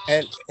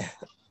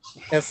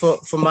 And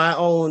for my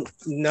own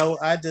note,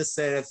 I just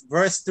said if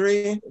verse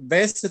 3,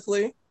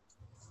 basically,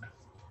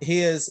 he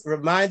is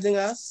reminding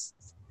us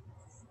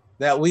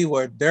that we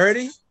were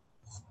dirty,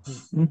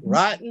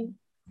 rotten,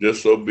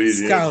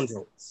 disobedient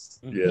scoundrels.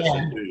 Yes,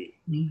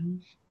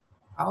 indeed.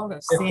 All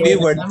of We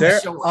were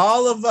dirt.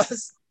 All of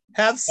us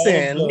have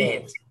sinned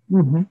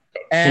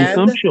and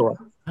come short.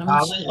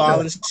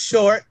 fallen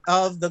short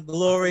of the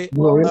glory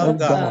of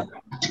God.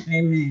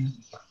 Amen.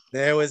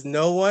 There was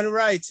no one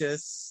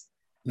righteous,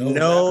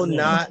 no,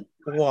 not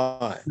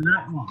one.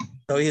 Not one.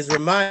 So he's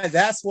reminded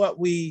that's what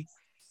we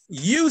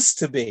used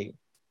to be.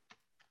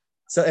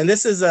 So, and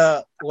this is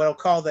what I'll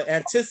call the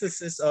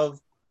antithesis of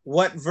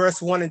what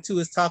verse 1 and 2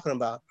 is talking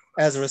about.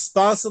 As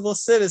responsible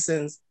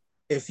citizens,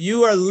 if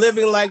you are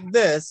living like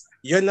this,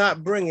 you're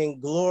not bringing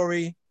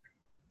glory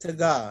to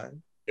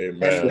God.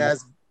 Amen. And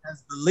as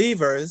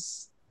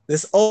believers,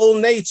 this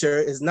old nature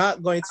is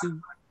not going to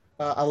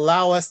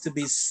allow us to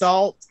be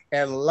salt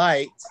and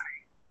light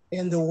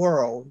in the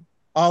world.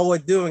 All we're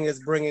doing is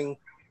bringing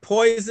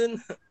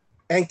poison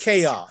and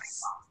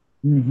chaos.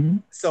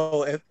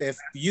 So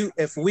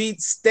if we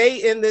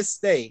stay in this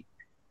state,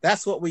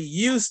 that's what we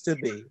used to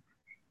be.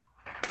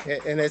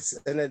 And it's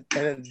an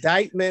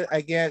indictment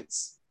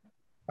against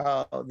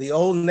the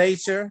old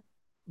nature,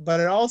 but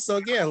it also,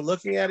 again,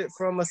 looking at it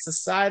from a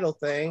societal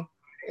thing,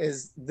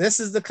 this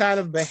is the kind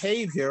of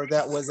behavior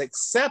that was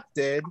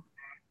accepted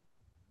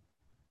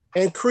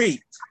in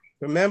Crete.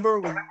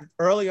 Remember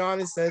early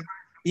on it said,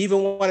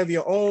 even one of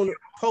your own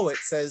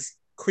poets says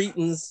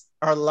Cretans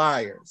are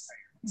liars.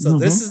 So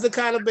this is the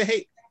kind of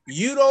behavior.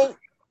 You don't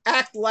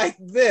act like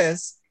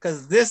this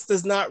because this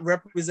does not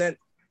represent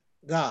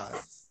God.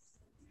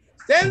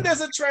 Then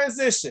there's a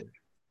transition.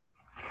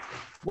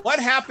 What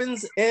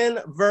happens in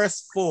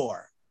verse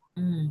 4?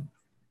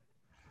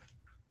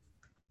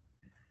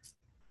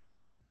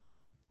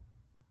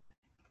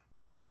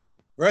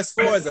 Verse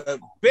 4 is a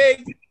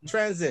big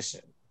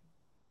transition.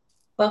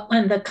 But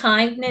when the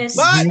kindness...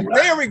 But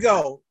there we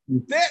go.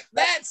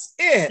 That's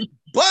it.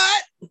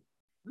 But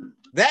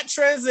that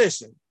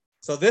transition.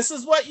 So this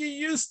is what you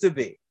used to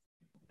be.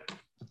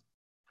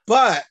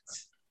 But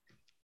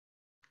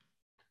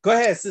Go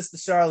ahead, Sister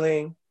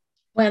Charlene.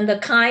 When the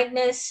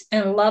kindness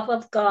and love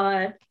of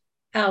God,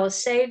 our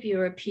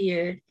Savior,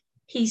 appeared,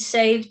 he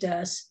saved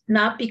us,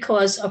 not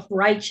because of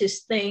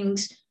righteous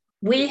things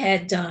we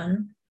had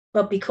done,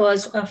 but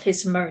because of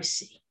his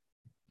mercy.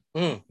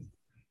 Mm.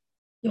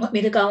 You want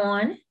me to go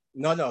on?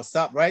 No,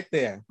 stop right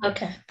there.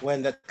 Okay.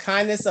 When the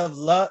kindness of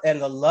love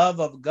and the love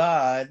of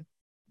God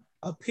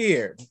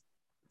appeared.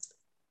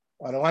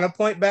 I want to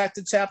point back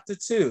to chapter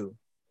 2,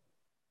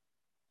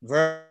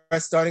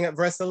 starting at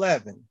verse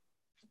 11.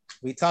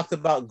 We talked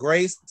about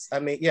grace.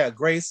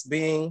 Grace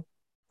being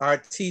our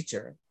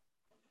teacher.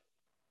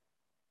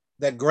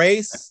 The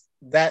grace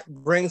that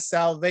brings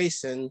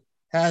salvation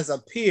has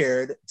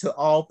appeared to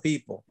all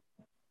people.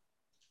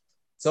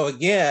 So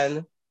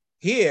again,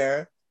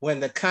 here, when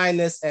the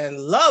kindness and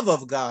love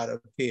of God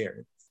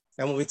appeared,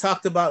 and when we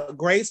talked about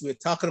grace, we're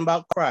talking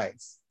about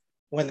Christ.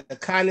 When the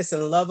kindness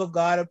and love of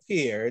God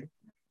appeared,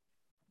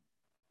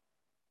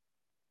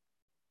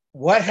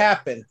 what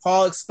happened?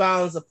 Paul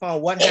expounds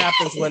upon what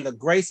happens when the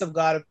grace of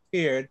God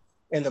appeared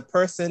in the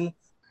person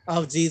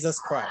of Jesus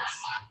Christ.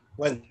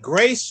 When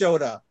grace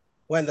showed up,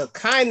 when the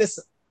kindness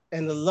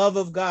and the love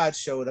of God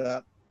showed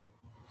up,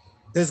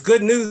 there's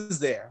good news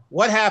there.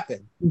 What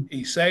happened?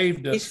 He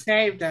saved us. He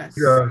saved us.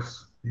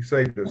 Yes, he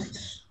saved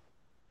us.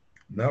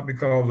 Not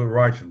because of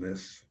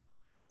righteousness.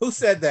 Who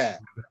said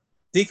that?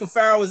 Deacon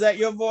Farrell, was that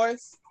your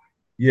voice?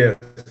 Yes.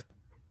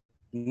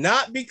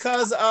 Not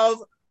because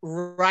of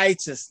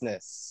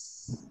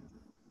righteousness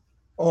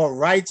or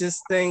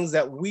righteous things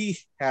that we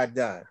had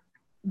done.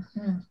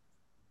 Mm-hmm.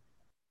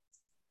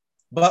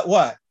 But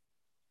what?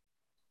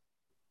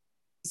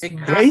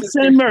 Grace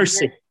and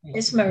mercy.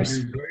 It's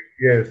mercy.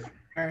 Yes.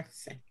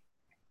 Mercy.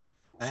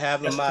 I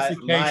have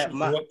Justification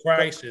for what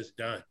Christ has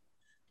done.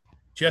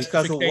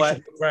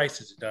 Justification for Christ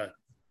has done.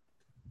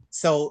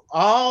 So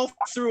all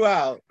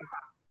throughout,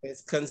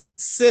 it's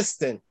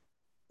consistent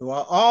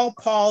throughout all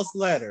Paul's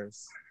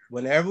letters.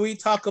 Whenever we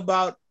talk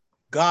about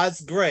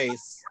God's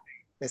grace,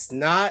 it's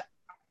not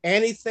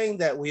anything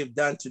that we have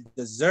done to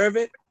deserve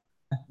it,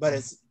 but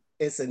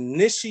it's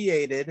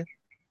initiated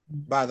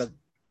by the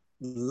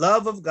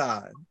love of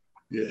God,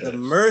 yes, the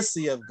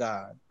mercy of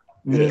God,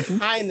 the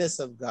kindness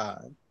of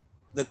God.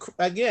 The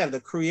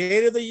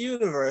creator of the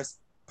universe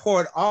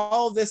poured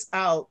all this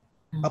out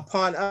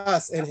upon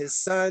us in his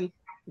son,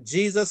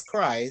 Jesus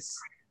Christ,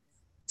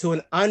 to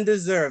an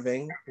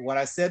undeserving, what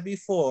I said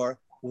before,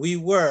 we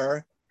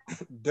were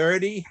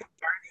dirty,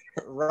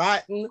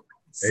 rotten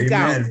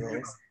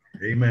scoundrels.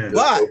 Amen.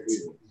 But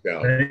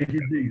thank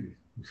you, Jesus,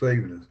 for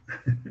saving us.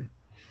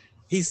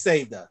 He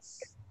saved us.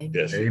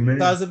 Yes. Amen.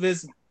 Because of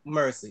his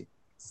mercy.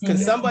 Can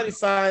somebody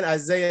find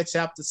Isaiah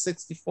chapter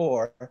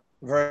 64,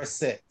 verse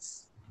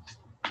 6?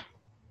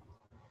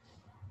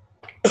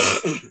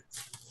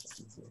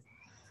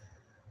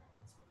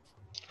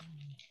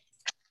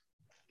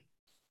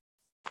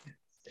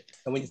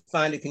 And when you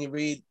find it, can you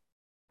read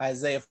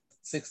Isaiah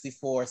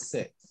 64,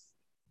 6?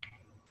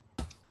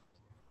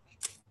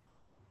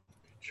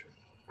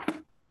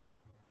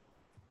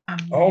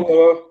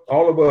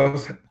 All of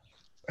us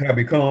have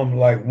become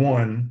like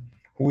one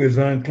who is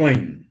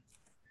unclean,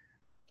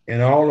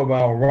 and all of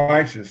our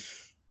righteous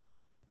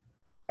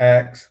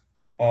acts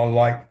are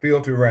like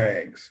filthy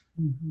rags.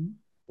 Mm-hmm.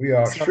 We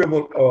are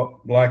shriveled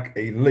up like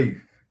a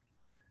leaf,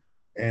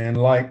 and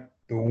like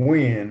the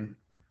wind,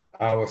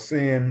 our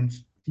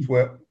sins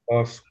swept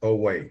us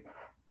away.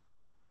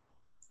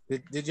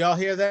 Did y'all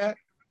hear that?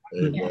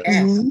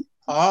 Yes.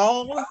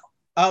 All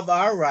of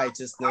our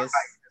righteousness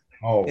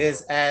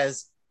is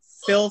as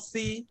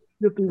filthy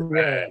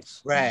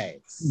rags.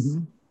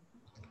 Mm-hmm.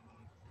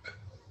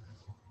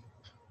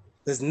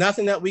 There's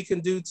nothing that we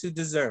can do to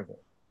deserve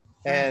it.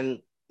 And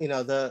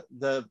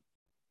the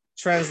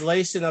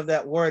translation of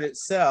that word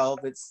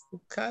itself, it's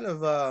kind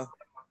of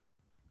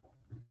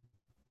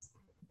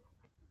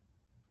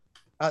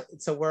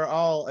so we're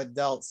all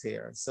adults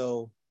here.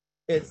 So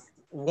it's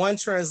one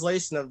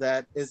translation of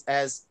that is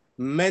as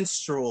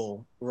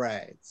menstrual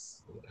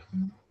rags.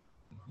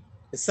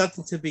 It's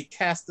something to be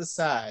cast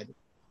aside.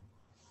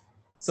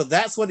 So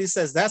that's what he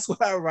says. That's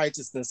what our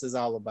righteousness is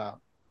all about.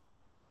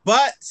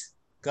 But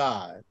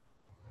God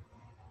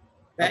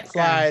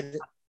applied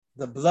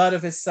the blood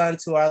of his son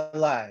to our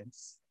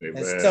lives.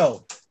 Amen. And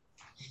so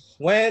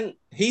when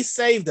he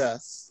saved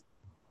us,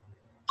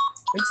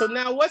 and so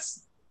now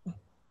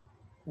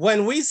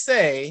when we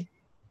say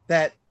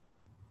that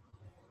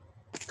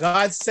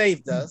God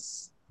saved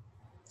us,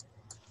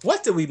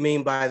 what do we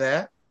mean by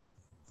that?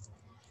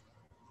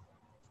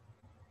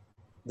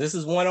 This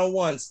is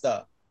 101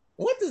 stuff.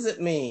 What does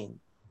it mean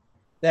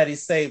that he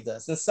saved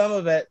us? And some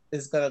of it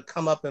is going to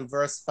come up in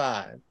verse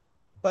 5.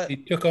 But he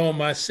took on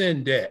my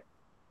sin debt.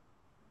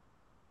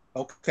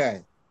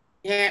 Okay.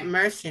 He had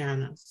mercy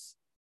on us.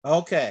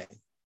 Okay.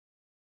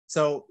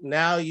 So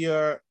now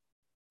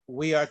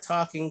we are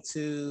talking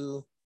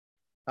to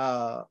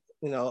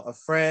a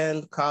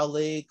friend,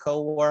 colleague,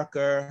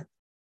 co-worker,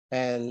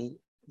 and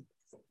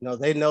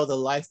they know the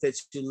life that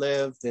you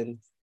lived and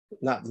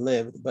not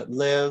lived, but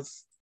live.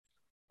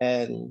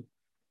 And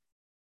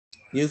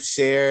you've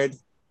shared.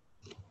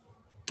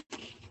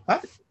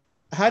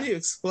 How do you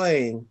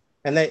explain?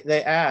 And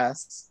they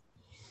ask,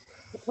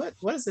 what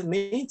does it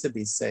mean to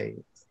be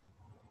saved?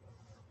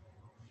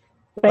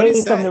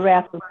 Saved from the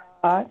wrath of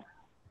God.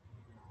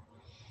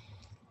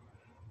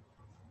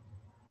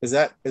 Is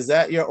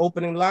that your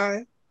opening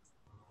line?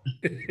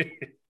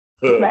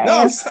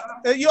 No,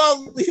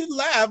 you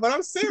laugh, but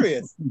I'm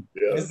serious.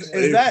 Yeah.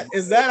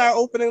 Is that our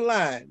opening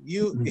line?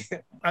 You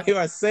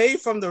are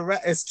saved from the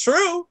wrath. It's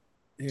true.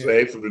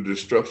 Saved from the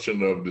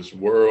destruction of this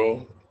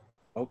world.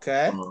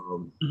 Okay.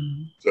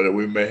 So that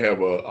we may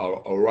have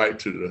a right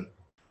to the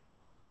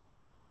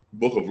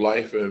book of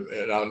life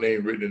and our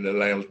name written in the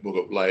Lamb's book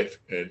of life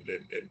and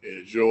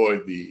enjoy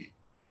the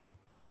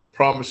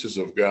promises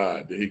of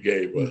God that he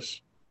gave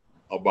us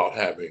about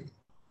having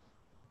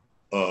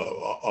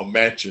a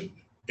mansion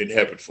in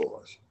heaven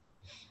for us.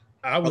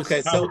 I would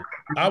give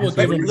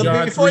him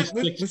before, John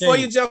before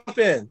you jump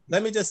in,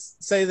 let me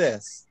just say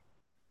this.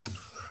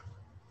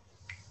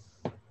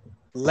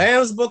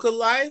 Lamb's book of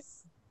life,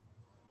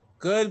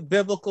 good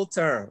biblical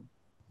term.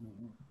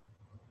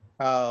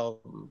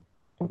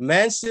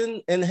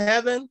 Mansion in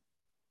heaven,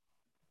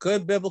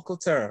 good biblical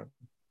term.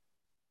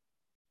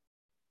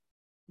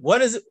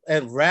 What is it?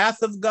 And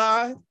wrath of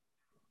God?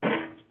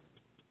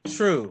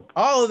 True.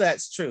 All of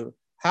that's true.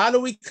 How do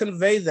we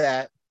convey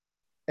that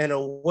in a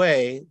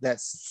way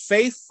that's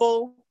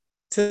faithful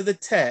to the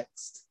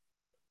text?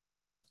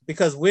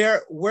 Because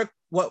we're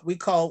what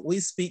we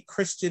speak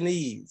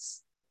Christianese.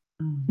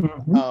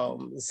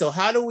 Mm-hmm. So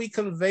how do we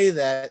convey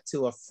that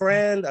to a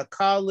friend, a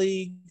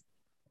colleague?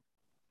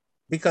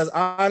 Because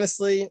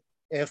honestly,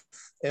 if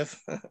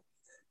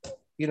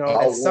you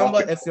know,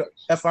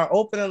 if our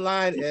opening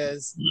line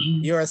is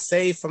you're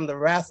saved from the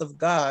wrath of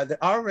God,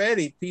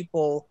 already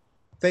people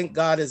think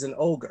God is an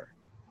ogre.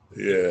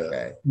 Yeah.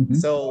 Okay.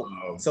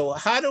 So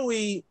how do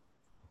we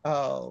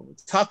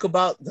talk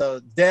about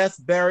the death,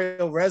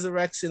 burial,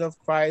 resurrection of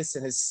Christ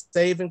and his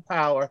saving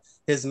power,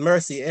 his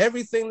mercy,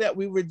 everything that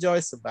we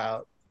rejoice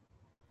about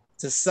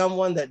to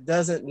someone that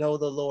doesn't know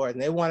the Lord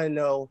and they want to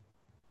know,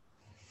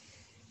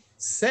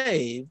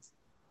 saved,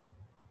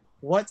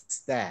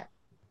 what's that?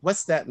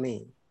 What's that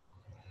mean?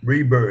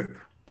 Rebirth.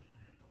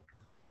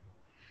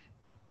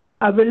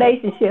 A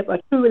relationship, a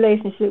true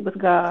relationship with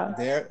God.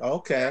 There,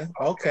 okay,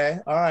 all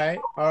right.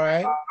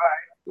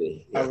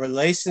 A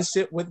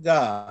relationship with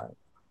God.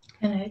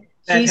 That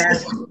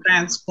has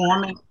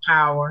transforming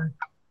power,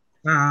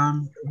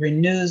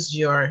 renews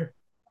your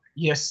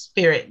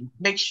spirit,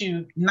 makes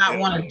you not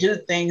want to do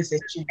things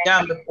that you've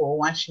done before.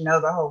 Once you know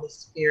the Holy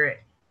Spirit,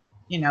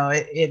 you know,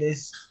 it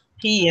is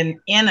he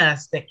in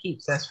us that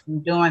keeps us from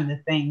doing the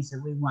things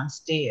that we once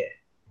did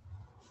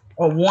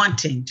or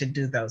wanting to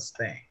do those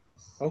things.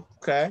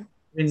 Okay.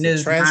 Renewed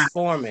so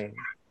transforming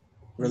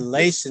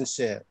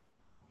relationship.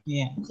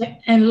 Yeah.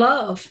 And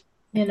love.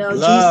 You know,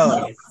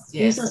 love.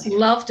 Jesus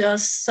loved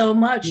us so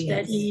much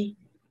that he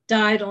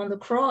died on the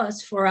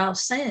cross for our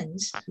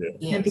sins.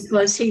 And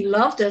because he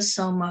loved us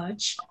so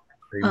much,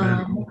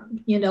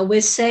 you know, we're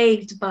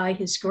saved by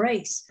his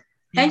grace.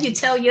 And you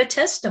tell your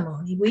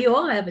testimony. We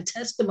all have a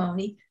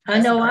testimony. I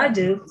know I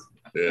do.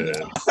 Yeah.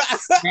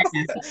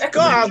 Go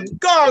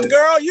on,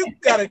 girl. You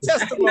got a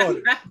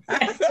testimony.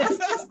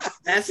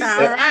 That's all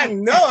right. I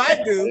know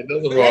I do. Ain't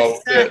nothing wrong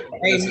with that.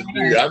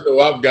 I know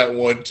I've got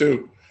one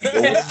too. But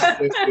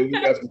one thing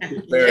you have to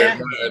keep there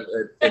in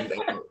mind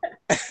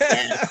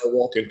and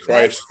walk in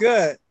Christ.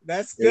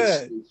 That's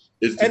good.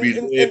 Is to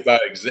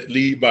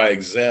lead by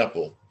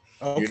example.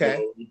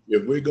 Okay. You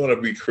know, if we're going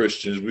to be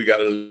Christians, we got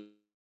to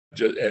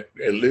just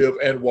live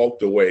and walk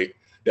the way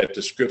that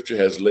the Scripture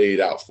has laid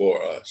out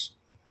for us.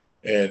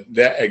 And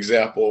that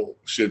example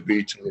should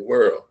be to the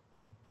world,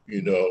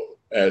 you know,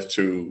 as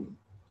to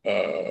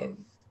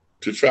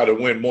try to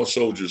win more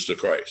soldiers to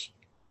Christ.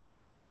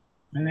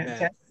 And that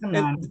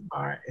testimony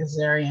part is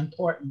very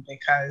important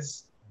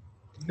because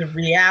the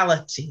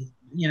reality,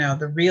 you know,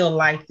 the real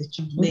life that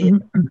you live,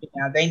 you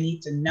know, they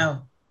need to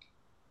know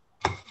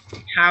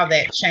how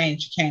that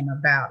change came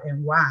about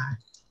and why.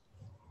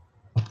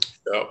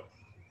 Yep.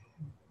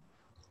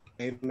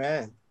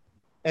 Amen.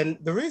 And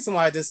the reason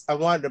why I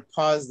wanted to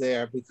pause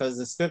there because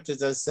the scripture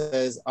just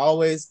says,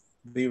 always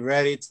be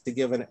ready to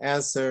give an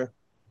answer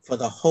for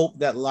the hope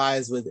that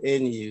lies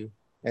within you.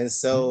 And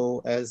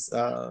so as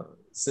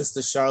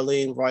Sister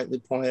Charlene rightly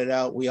pointed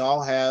out, we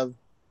all have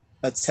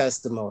a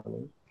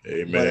testimony.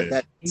 Amen. But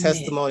that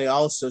testimony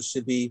also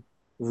should be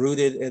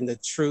rooted in the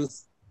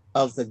truth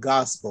of the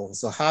gospel.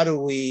 So how do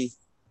we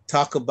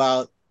talk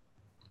about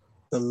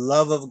the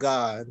love of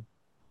God?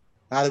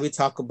 How do we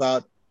talk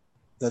about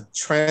the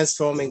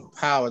transforming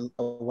power?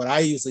 What I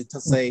usually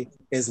say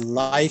is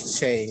life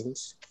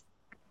change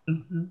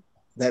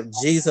that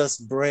Jesus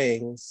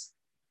brings.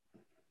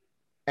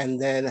 And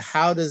then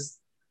how does,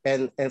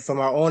 and from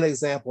our own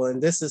example,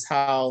 and this is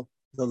how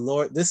the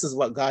Lord, this is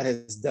what God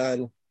has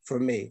done for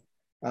me.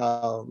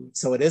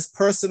 So it is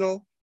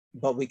personal,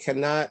 but we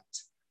cannot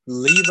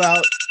leave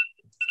out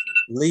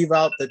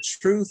the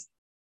truth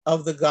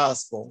of the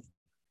gospel,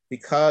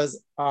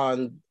 because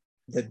on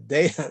the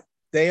day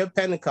day of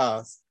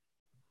Pentecost,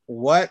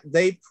 what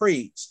they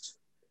preached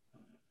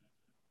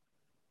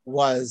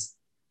was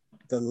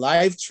the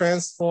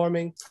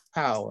life-transforming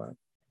power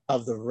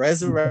of the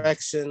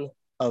resurrection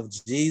of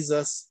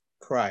Jesus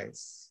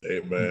Christ.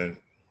 Amen.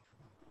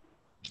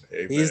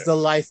 Amen. He's the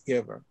life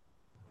giver.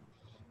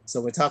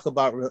 So we talk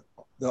about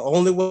the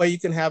only way you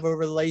can have a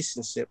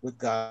relationship with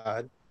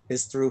God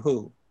is through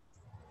who?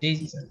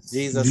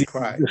 Jesus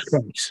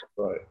Christ.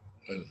 Right.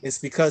 It's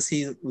because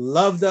he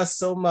loved us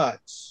so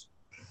much.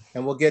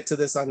 And we'll get to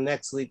this on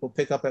next week. We'll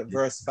pick up at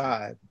verse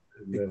 5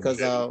 because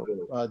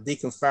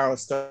Deacon Farrell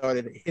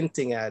started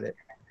hinting at it,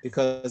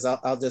 because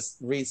I'll just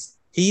read.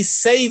 He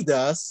saved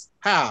us.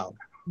 How?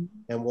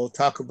 And we'll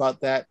talk about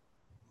that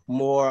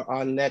more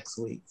on next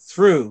week,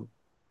 through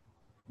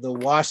the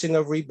washing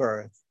of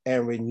rebirth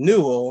and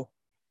renewal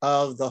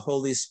of the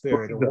Holy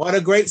Spirit. And what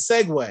a great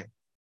segue,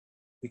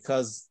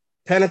 because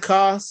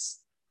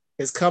Pentecost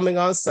is coming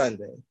on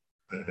Sunday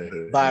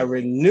by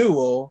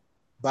renewal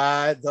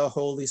by the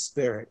Holy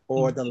Spirit,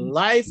 or the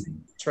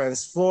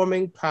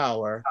life-transforming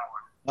power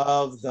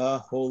of the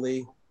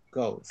Holy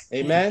Ghost.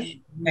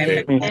 Amen?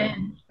 Amen.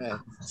 Amen.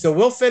 So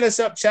we'll finish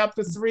up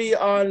chapter 3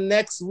 on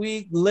next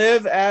week.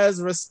 Live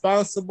as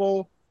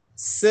responsible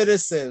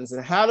citizens.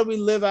 And how do we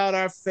live out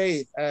our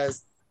faith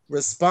as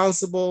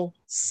responsible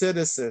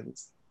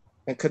citizens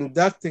and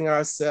conducting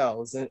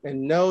ourselves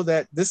and know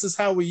that this is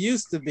how we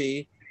used to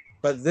be,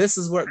 but this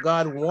is what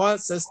God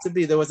wants us to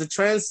be. There was a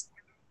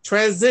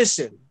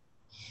transition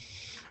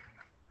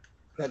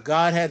that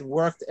God had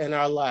worked in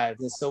our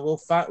lives. And so we'll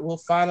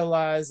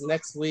finalize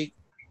next week,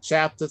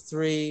 chapter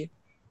 3,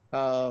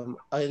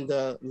 in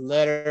the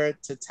letter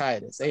to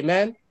Titus.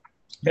 Amen?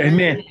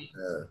 Amen.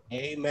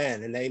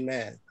 Amen and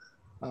amen.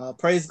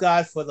 Praise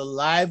God for the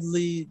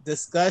lively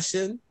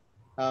discussion.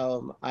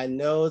 I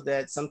know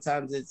that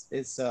sometimes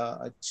it's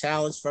a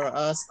challenge for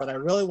us, but I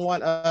really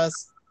want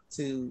us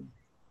to,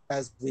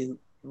 as we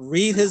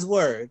read his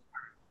word,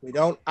 we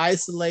don't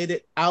isolate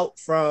it out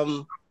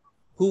from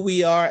who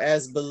we are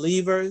as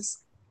believers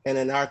and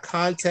in our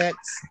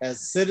context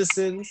as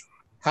citizens.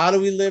 How do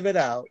we live it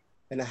out?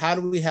 And how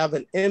do we have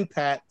an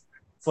impact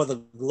for the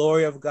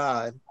glory of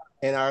God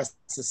in our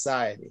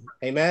society?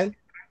 Amen?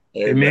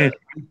 Amen.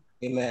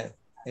 Amen.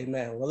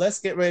 Amen. Well, let's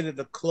get ready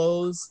to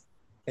close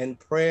in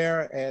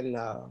prayer. And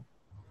a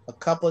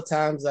couple of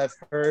times I've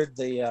heard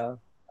the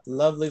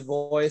lovely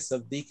voice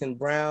of Deacon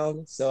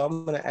Brown. So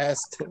I'm going to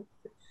ask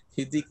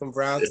you, Deacon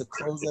Brown, to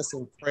close us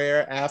in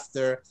prayer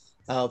after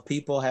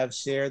people have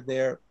shared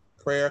their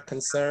prayer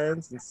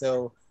concerns. And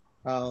so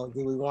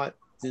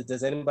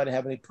does anybody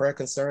have any prayer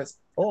concerns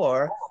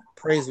or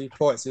praise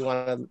reports we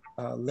want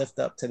to lift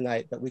up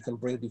tonight that we can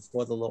bring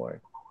before the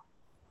Lord?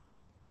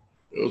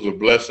 It was a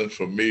blessing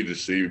for me to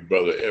see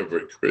Brother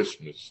Everett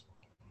Christmas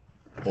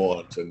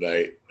on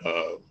tonight.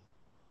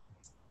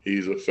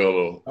 He's a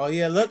fellow. Oh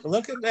yeah,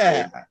 look at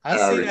that. I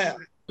see that.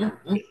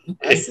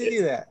 I see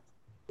that.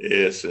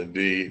 Yes,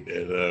 indeed.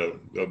 And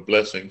a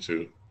blessing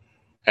to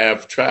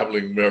have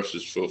traveling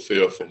mercies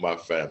fulfilled for my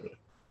family.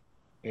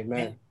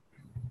 Amen.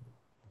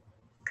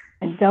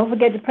 And don't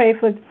forget to pray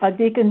for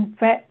Deacon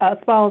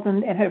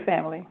Spaulding and her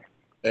family.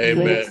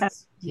 Amen.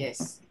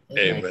 Yes.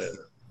 Amen.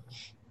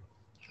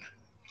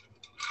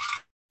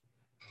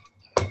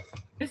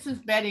 This is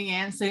Betty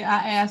Yancey.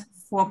 I ask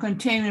for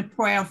continued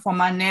prayer for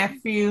my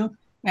nephew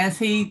as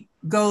he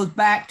goes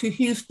back to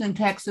Houston,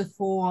 Texas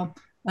for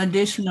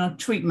additional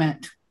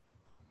treatment.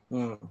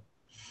 Thank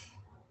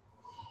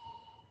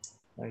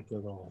you,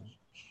 Lord.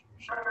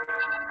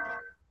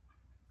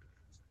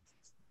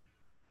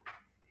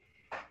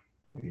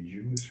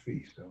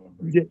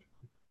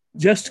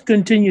 Just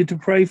continue to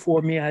pray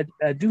for me. I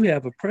do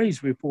have a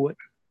praise report.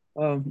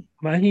 My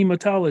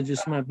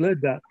hematologist, my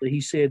blood doctor,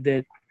 he said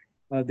that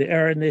the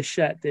RNS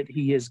shot that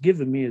he has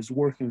given me is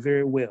working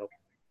very well.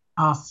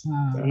 Awesome.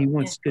 And he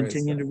wants to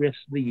continue the rest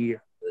of the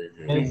year.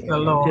 Praise the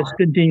Lord. Just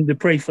continue to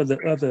pray for the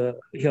other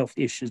health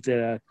issues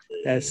that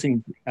I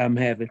seem I'm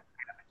having.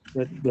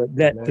 But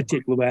that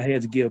particular, I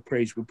had to give a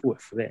praise report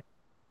for that.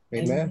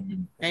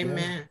 Amen.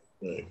 Amen.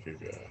 Thank you,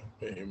 God.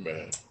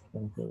 Amen.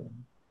 Thank you, Lord.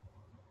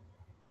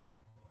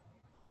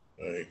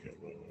 Thank you,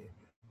 Lord.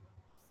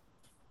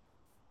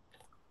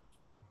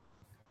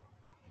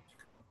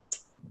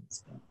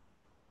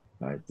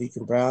 All right,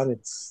 Deacon Brown,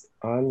 it's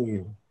on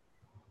you.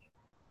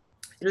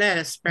 Let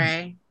us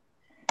pray.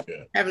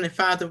 Yeah. Heavenly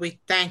Father, we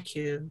thank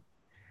you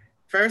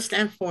first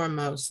and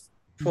foremost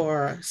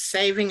for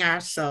saving our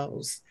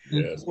souls,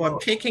 Yes, for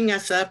Lord. picking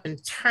us up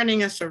and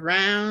turning us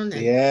around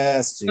and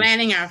Yes,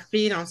 planting our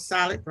feet on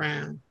solid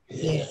ground.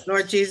 Yes.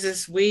 Lord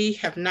Jesus, we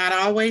have not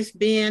always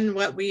been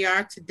what we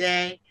are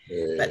today,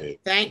 but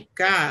thank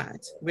God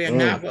we are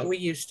not what we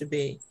used to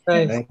be.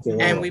 Thank you,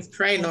 Lord. And we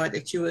pray, Lord,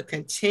 that you would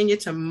continue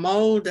to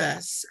mold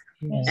us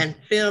and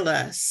fill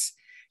us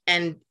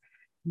and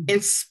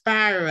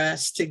inspire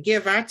us to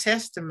give our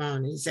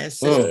testimonies, as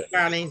Sister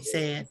Darlene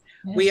said.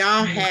 We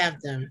all have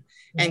them,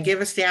 and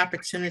give us the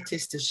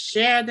opportunities to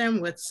share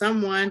them with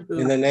someone who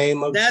in the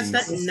name of doesn't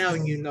Jesus. know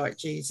you, Lord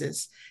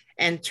Jesus,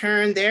 and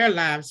turn their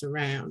lives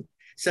around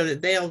so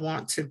that they'll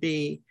want to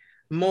be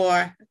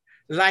more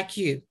like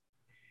you,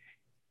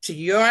 to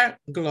your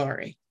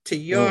glory, to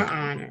your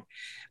honor.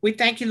 We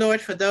thank you,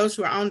 Lord, for those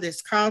who are on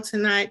this call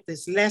tonight.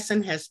 This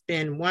lesson has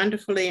been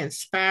wonderfully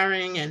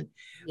inspiring, and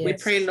we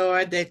pray,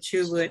 Lord, that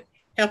you would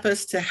help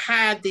us to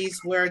hide these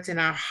words in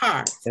our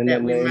hearts,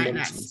 that we might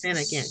not sin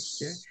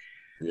against you.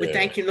 We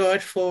thank you,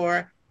 Lord,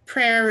 for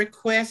prayer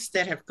requests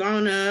that have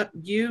gone up.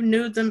 You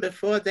knew them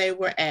before they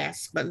were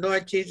asked, but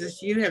Lord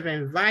Jesus, you have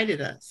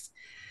invited us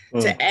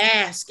to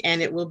ask,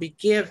 and it will be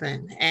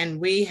given, and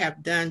we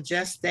have done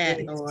just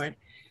that, Lord.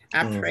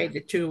 I pray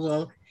that you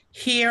will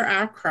hear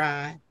our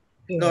cry,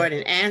 Lord,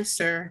 and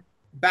answer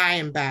by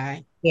and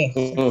by.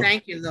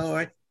 Thank you,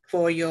 Lord,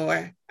 for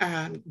your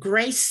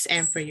grace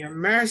and for your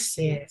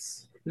mercy.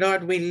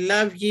 Lord, we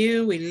love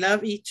you. We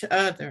love each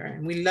other,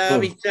 and we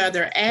love each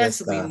other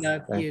as we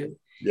love you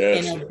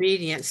in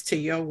obedience to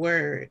your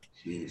word.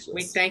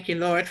 We thank you,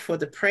 Lord, for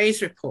the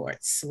praise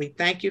reports. We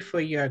thank you for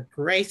your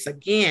grace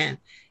again,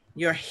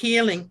 your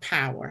healing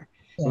power.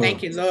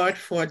 Thank you, Lord,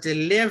 for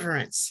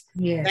deliverance.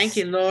 Thank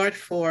you, Lord,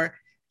 for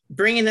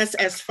bringing us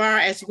as far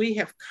as we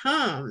have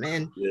come,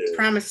 and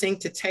promising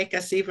to take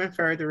us even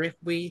further if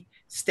we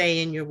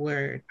stay in your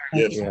word.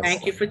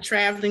 Thank you for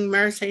traveling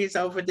mercies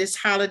over this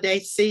holiday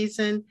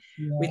season.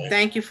 We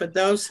thank you for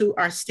those who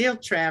are still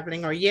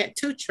traveling or yet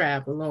to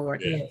travel,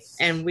 Lord.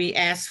 And we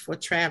ask for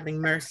traveling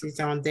mercies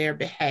on their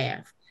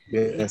behalf.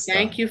 We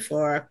thank you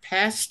for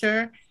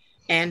Pastor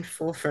and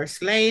for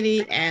First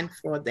Lady and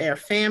for their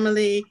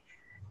family.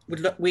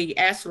 We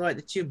ask, Lord,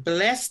 that you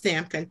bless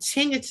them,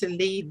 continue to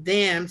lead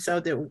them, so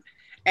that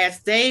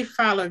as they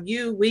follow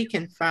you, we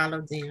can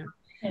follow them.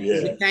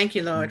 We thank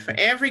you, Lord, for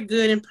every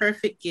good and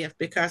perfect gift,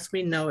 because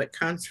we know it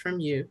comes from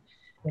you.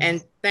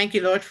 And thank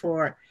you, Lord,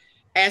 for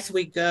as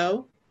we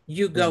go,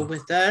 you go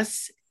with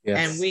us,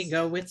 and we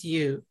go with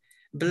you.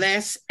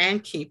 Bless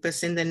and keep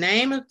us. In the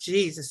name of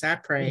Jesus, I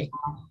pray.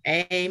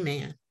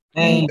 Amen.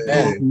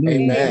 Amen.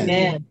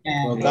 Amen.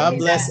 Well, God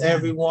bless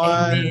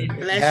everyone.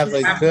 Have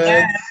a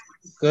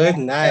good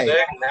night.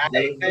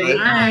 Good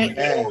night.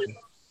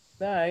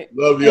 Night.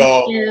 Love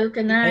y'all. Thank you.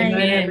 Good night.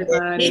 Amen,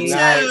 everybody. Good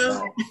night.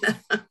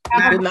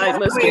 Good night,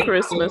 Mr.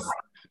 Christmas.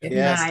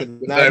 Yes,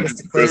 good night,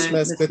 Mr.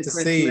 Christmas. Good to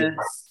see you.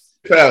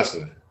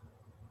 Pastor.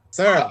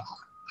 Sir.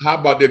 How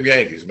about them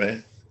Yankees,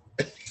 man?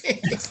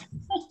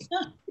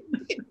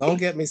 Don't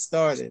get me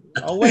started.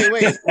 Oh,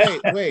 wait.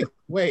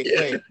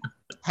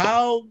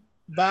 How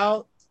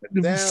about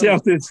them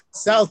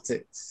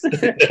Celtics?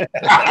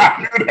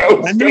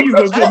 I knew you were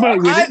going to come up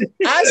with it.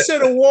 I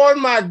should have worn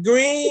my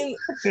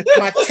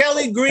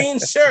Kelly green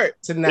shirt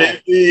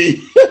tonight. They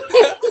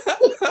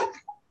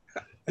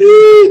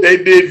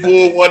did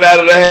pull one out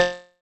of the hand.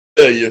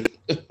 Tell you.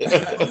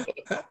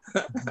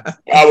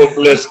 Have a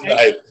blessed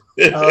night.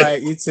 All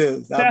right, you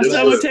too. Pastor,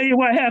 I will tell you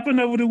what happened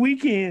over the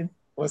weekend.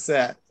 What's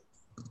that?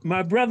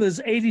 My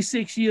brother's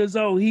 86 years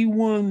old. He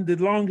won the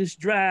longest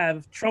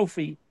drive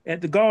trophy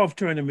at the golf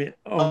tournament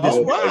on this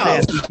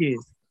past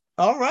weekend.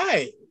 All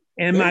right.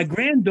 And my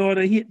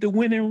granddaughter hit the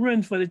winning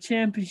run for the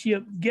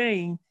championship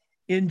game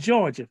in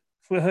Georgia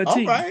for her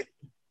team. All right.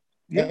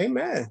 Yep.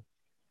 Amen.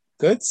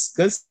 Good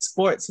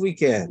sports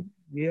weekend.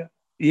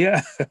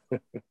 Yeah.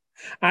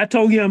 I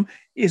told him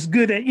it's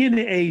good at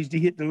any age to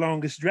hit the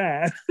longest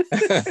drive.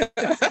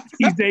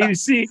 He's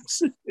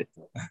 86.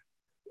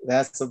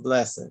 That's a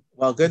blessing.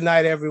 Well, good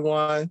night,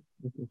 everyone.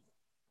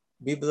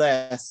 Be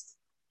blessed.